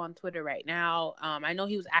active on Twitter right now. I know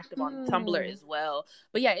he was active on Tumblr as well.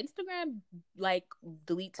 But yeah, Instagram like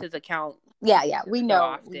deletes his account. Yeah, we know.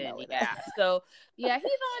 Often. So he's on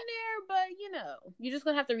there, but you're just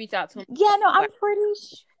gonna have to reach out to him. Yeah, no,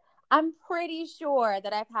 I'm pretty sure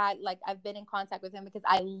that I've been in contact with him because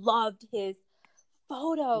I loved his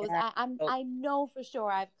photos. I know for sure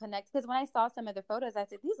I've connected, because when I saw some of the photos, I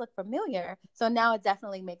said, these look familiar. So now it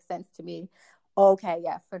definitely makes sense to me. Okay,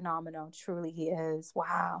 yeah, phenomenal. Truly he is.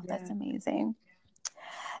 Wow, that's amazing.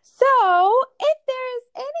 So if there's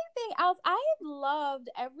anything else, I have loved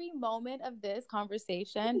every moment of this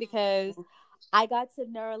conversation because I got to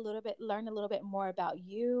learn a little bit more about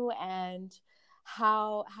you and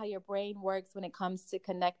how your brain works when it comes to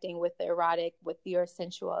connecting with the erotic, with your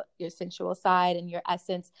sensual side and your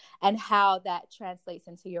essence, and how that translates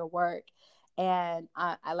into your work. And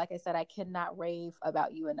I like I said, I cannot rave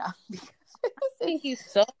about you enough. Thank you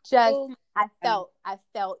so much. I felt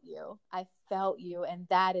you, and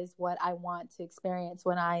that is what I want to experience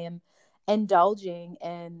when I am indulging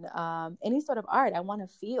in any sort of art. I want to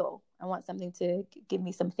feel. I want something to give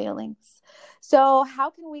me some feelings. So how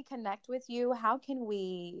can we connect with you? How can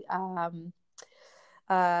we how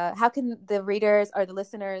can the readers or the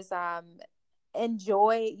listeners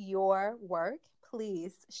enjoy your work?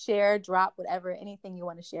 Please share, drop anything you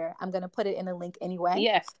want to share. I'm going to put it in a link anyway.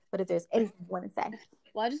 Yes. But if there's anything you want to say.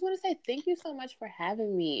 Well, I just want to say thank you so much for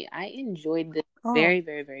having me. I enjoyed this very,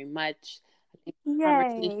 very, very much. I think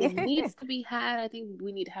conversation needs to be had. I think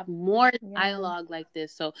we need to have more dialogue like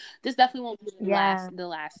this. So this definitely won't be the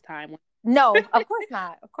last time. No, of course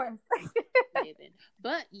not. Of course.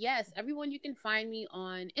 But yes, everyone, you can find me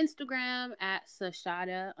on Instagram at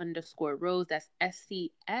Sashada_Rose. That's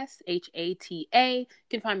SCSHATA. You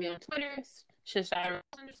can find me on Twitter, Sashada_.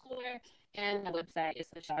 And my website is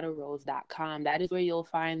sashadarose.com. That is where you'll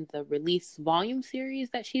find the release volume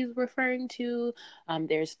series that she's referring to.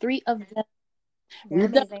 There's 3 of them.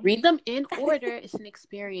 Read them in order. It's an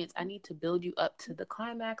experience. I need to build you up to the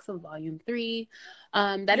climax of volume 3.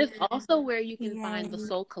 That is also where you can find the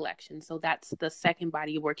Soul Collection. So that's the second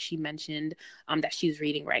body of work she mentioned that she's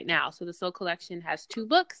reading right now. So the Soul Collection has 2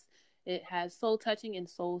 books. It has Soul Touching and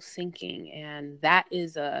Soul Sinking, and that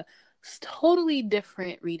is a totally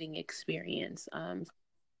different reading experience.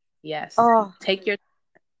 Yes. Take your.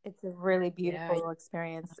 It's a really beautiful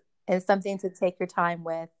experience. It's something to take your time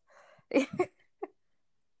with.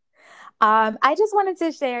 I just wanted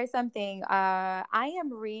to share something. I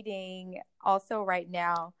am reading also right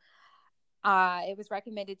now. It was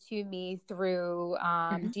recommended to me through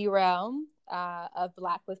D-Realm of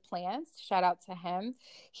Black with Plants. Shout out to him.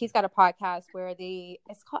 He's got a podcast where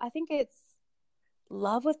it's called, I think it's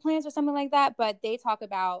Love with Plants or something like that. But they talk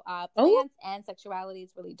about plants and sexuality.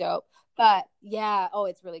 It's really dope. But yeah,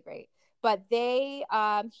 it's really great. But he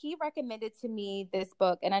recommended to me this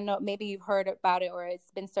book, and I know maybe you've heard about it or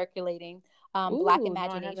it's been circulating. Black Imagination.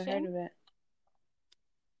 No, I haven't heard of it.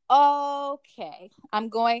 Okay, I'm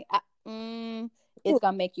going. It's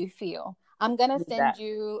gonna make you feel. I'm gonna send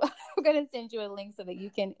you a link so that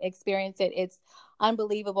you can experience it. It's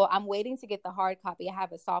unbelievable. I'm waiting to get the hard copy. I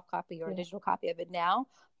have a soft copy or a digital copy of it now,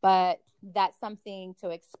 but that's something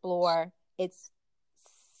to explore. It's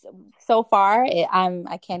so far,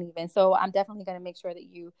 I can't even. So I'm definitely going to make sure that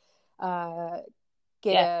you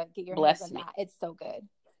get your hands on that. It's so good.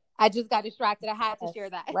 I just got distracted. I had to share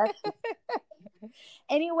that.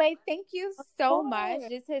 Anyway, thank you so much.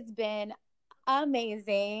 This has been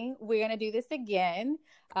amazing. We're going to do this again.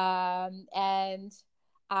 And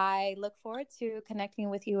I look forward to connecting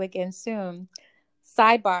with you again soon.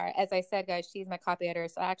 Sidebar, as I said, guys, she's my copy editor,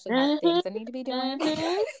 so I actually have things I need to be doing.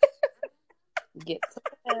 Get to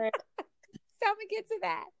her. So I'm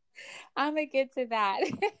gonna get to that.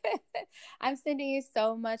 I'm sending you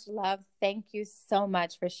so much love. Thank you so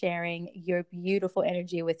much for sharing your beautiful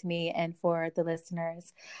energy with me and for the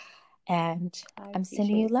listeners. And I'm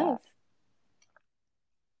sending you love.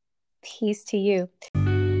 Peace to you.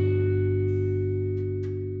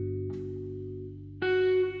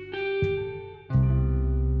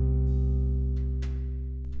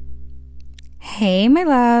 Hey, my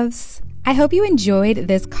loves. I hope you enjoyed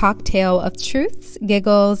this cocktail of truths,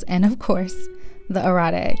 giggles, and of course, the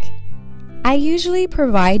erotic. I usually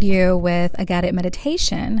provide you with a guided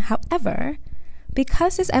meditation. However,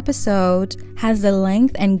 because this episode has the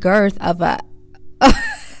length and girth of a...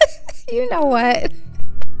 you know what?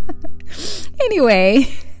 Anyway,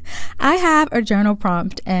 I have a journal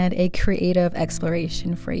prompt and a creative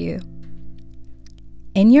exploration for you.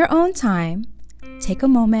 In your own time, take a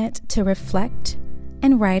moment to reflect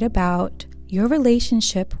and write about your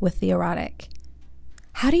relationship with the erotic.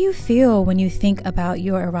 How do you feel when you think about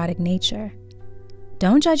your erotic nature?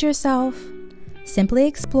 Don't judge yourself. Simply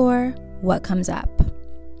explore what comes up.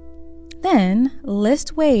 Then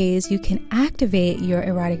list ways you can activate your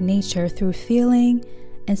erotic nature through feeling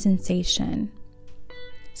and sensation.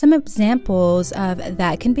 Some examples of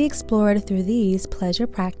that can be explored through these pleasure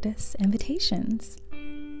practice invitations.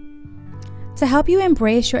 To help you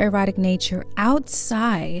embrace your erotic nature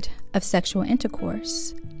outside of sexual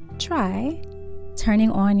intercourse, try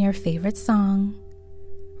turning on your favorite song,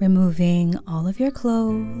 removing all of your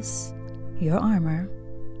clothes, your armor,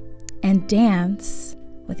 and dance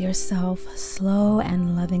with yourself slow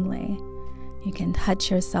and lovingly. You can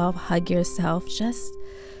touch yourself, hug yourself, just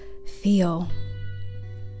feel.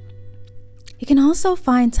 You can also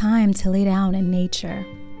find time to lay down in nature.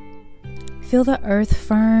 Feel the earth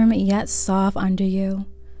firm yet soft under you.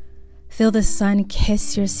 Feel the sun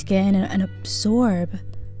kiss your skin and absorb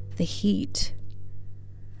the heat.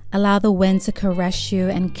 Allow the wind to caress you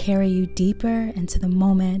and carry you deeper into the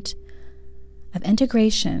moment of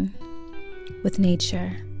integration with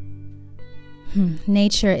nature.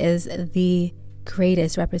 Nature is the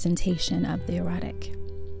greatest representation of the erotic.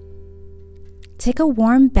 Take a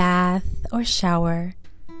warm bath or shower.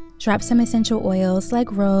 Drop some essential oils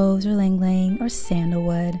like rose or ylang-ylang or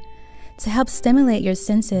sandalwood to help stimulate your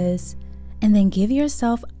senses, and then give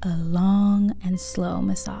yourself a long and slow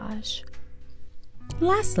massage.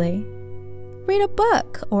 Lastly, read a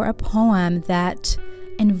book or a poem that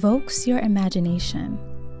invokes your imagination.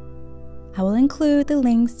 I will include the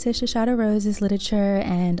links to Shashada Rose's literature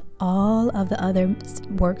and all of the other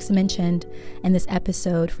works mentioned in this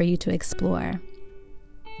episode for you to explore.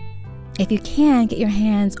 If you can, get your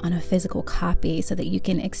hands on a physical copy so that you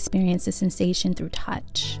can experience the sensation through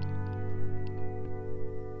touch.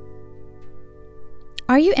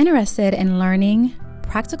 Are you interested in learning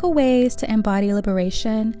practical ways to embody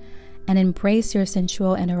liberation and embrace your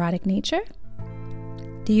sensual and erotic nature?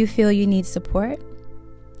 Do you feel you need support?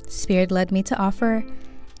 Spirit led me to offer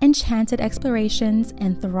Enchanted Explorations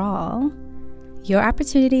Enthrall, your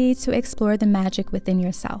opportunity to explore the magic within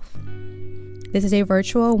yourself. This is a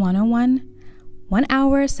virtual one-on-one,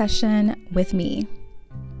 1-hour session with me.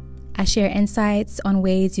 I share insights on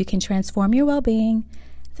ways you can transform your well-being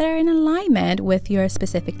that are in alignment with your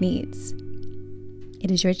specific needs. It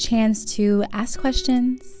is your chance to ask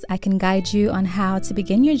questions. I can guide you on how to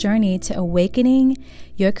begin your journey to awakening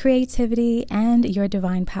your creativity and your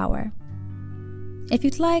divine power. If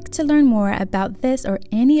you'd like to learn more about this or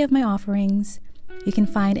any of my offerings, you can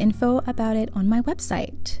find info about it on my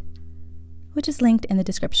website, which is linked in the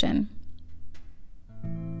description.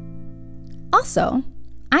 Also,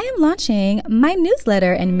 I am launching my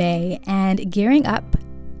newsletter in May and gearing up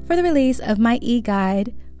for the release of my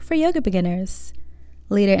e-guide for yoga beginners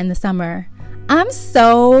later in the summer. I'm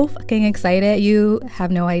so fucking excited. You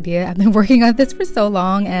have no idea. I've been working on this for so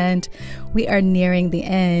long, and we are nearing the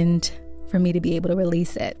end for me to be able to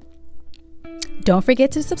release it. Don't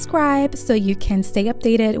forget to subscribe so you can stay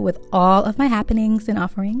updated with all of my happenings and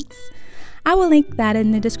offerings. I will link that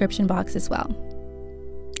in the description box as well.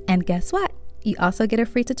 And guess what? You also get a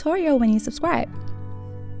free tutorial when you subscribe.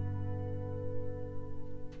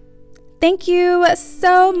 Thank you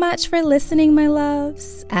so much for listening, my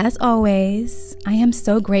loves. As always, I am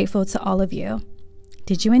so grateful to all of you.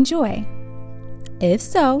 Did you enjoy? If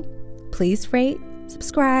so, please rate,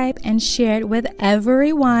 subscribe, and share it with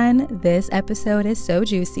everyone. This episode is so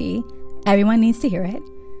juicy. Everyone needs to hear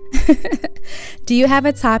it. Do you have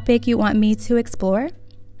a topic you want me to explore?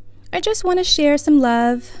 Or just want to share some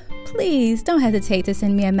love? Please don't hesitate to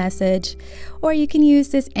send me a message, or you can use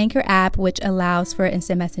this Anchor app, which allows for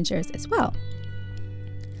instant messengers as well.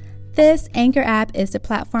 This Anchor app is the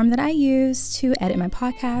platform that I use to edit my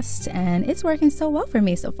podcast, and it's working so well for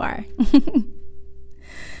me so far.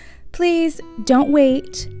 Please don't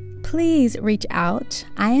wait. Please reach out.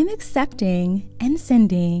 I am accepting and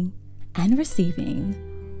sending and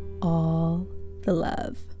receiving all the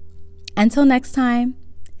love. Until next time,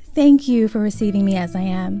 thank you for receiving me as I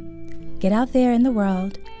am. Get out there in the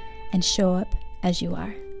world and show up as you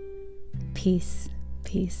are. Peace,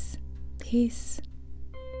 peace, peace.